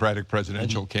of Democratic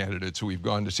presidential candidates who we've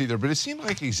gone to see there, but it seemed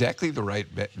like exactly the right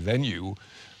venue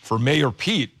for Mayor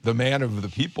Pete, the man of the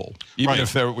people, even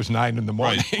if it was 9 in the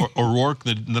morning. Right. O'Rourke,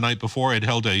 the night before, had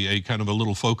held a kind of a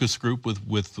little focus group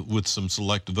with some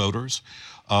select voters.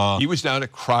 He was down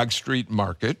at Krog Street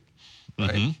Market,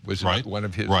 right? Was one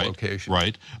of his locations.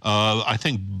 Right. I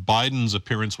think Biden's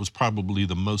appearance was probably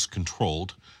the most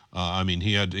controlled. I mean,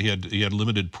 he had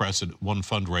limited press at one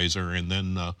fundraiser, and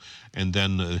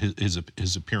then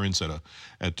his appearance during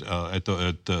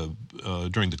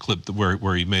the clip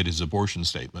where he made his abortion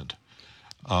statement.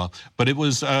 But it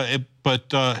was. I've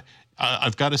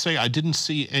got to say, I didn't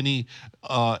see any.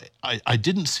 I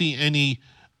didn't see any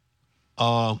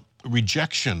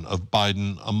rejection of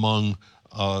Biden among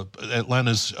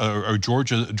Atlanta's or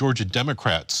Georgia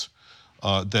Democrats.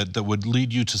 That would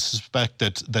lead you to suspect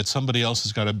that somebody else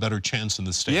has got a better chance in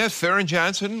the state. Yes, Theron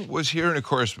Johnson was here, and of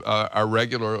course, our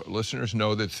regular listeners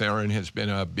know that Theron has been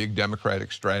a big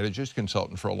Democratic strategist,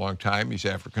 consultant for a long time. He's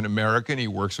African American. He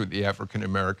works with the African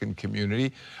American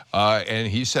community, and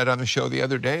he said on the show the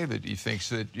other day that he thinks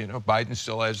that Biden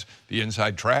still has the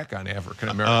inside track on African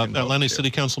American. Atlanta City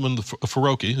Councilman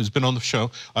Faroki, who's been on the show,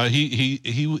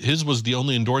 his was the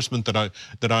only endorsement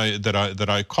that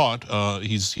I caught.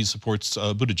 He supports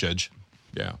Buttigieg.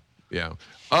 Yeah.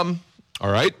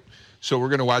 All right. So we're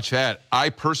going to watch that.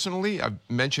 I've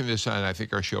mentioned this on, I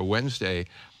think, our show Wednesday.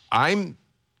 And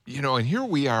here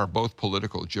we are, both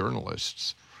political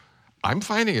journalists. I'm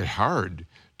finding it hard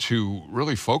to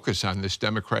really focus on this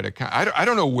Democratic. I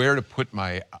don't know where to put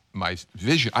my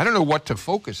vision. I don't know what to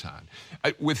focus on.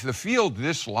 With the field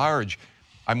this large,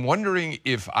 I'm wondering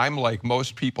if I'm like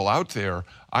most people out there,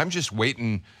 I'm just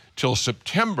waiting till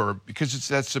September, because it's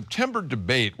that September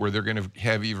debate where they're going to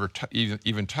have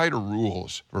even tighter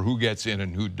rules for who gets in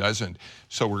and who doesn't.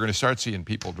 So we're going to start seeing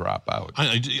people drop out.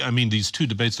 I mean, these two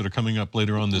debates that are coming up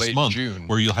later on this Late month, June.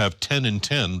 where you'll have 10 and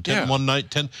 10, 10 one night,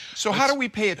 10. So how do we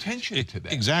pay attention to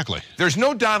that? Exactly. There's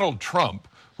no Donald Trump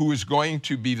who is going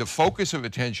to be the focus of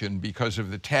attention because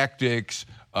of the tactics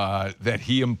that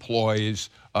he employs,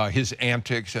 his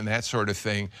antics and that sort of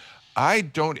thing. I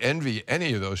don't envy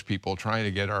any of those people trying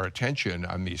to get our attention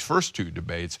on these first two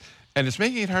debates, and it's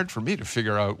making it hard for me to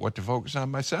figure out what to focus on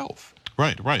myself.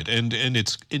 Right. And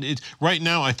it's right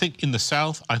now, I think in the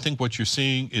South, I think what you're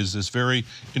seeing is this very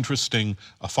interesting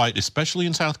fight, especially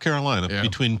in South Carolina,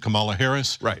 between Kamala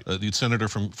Harris, the senator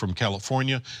from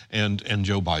California, and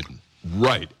Joe Biden.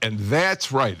 Right, and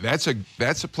that's right. That's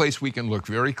a place we can look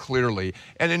very clearly.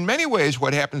 And in many ways,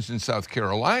 what happens in South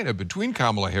Carolina between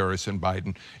Kamala Harris and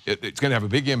Biden, it's going to have a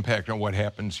big impact on what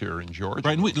happens here in Georgia.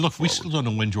 Right, and we still don't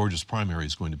know when Georgia's primary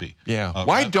is going to be. Yeah.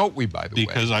 Why don't we, by the way?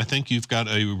 Because I think you've got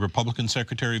a Republican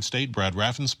Secretary of State, Brad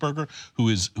Raffensperger, who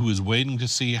is waiting to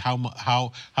see how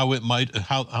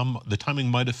the timing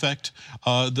might affect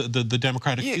the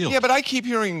Democratic field. Yeah, but I keep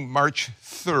hearing March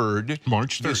 3rd.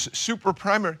 This super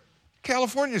primary.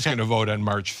 California's going to vote on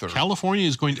March 3rd. California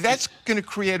is going to... That's going to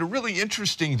create a really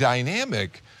interesting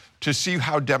dynamic to see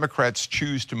how Democrats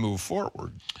choose to move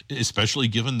forward. Especially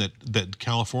given that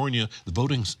California, the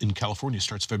voting in California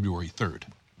starts February 3rd.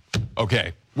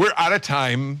 Okay, we're out of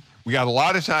time. We got a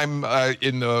lot of time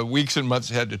in the weeks and months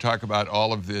ahead to talk about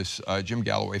all of this. Jim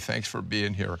Galloway, thanks for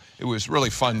being here. It was really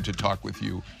fun to talk with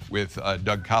you, with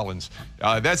Doug Collins.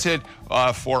 That's it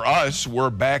for us.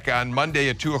 We're back on Monday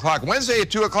at 2 o'clock. Wednesday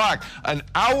at 2 o'clock, an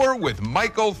hour with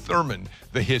Michael Thurman,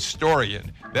 the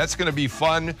historian. That's going to be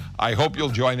fun. I hope you'll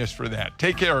join us for that.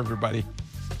 Take care, everybody.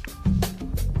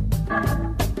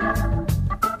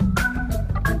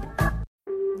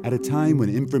 At a time when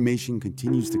information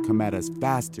continues to come at us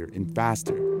faster and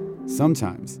faster,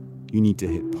 sometimes you need to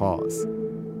hit pause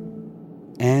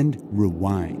and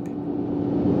rewind.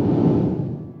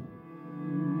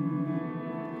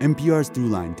 NPR's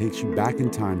Throughline takes you back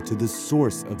in time to the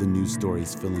source of the news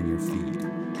stories filling your feed.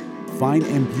 Find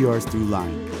NPR's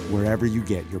Throughline wherever you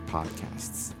get your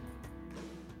podcasts.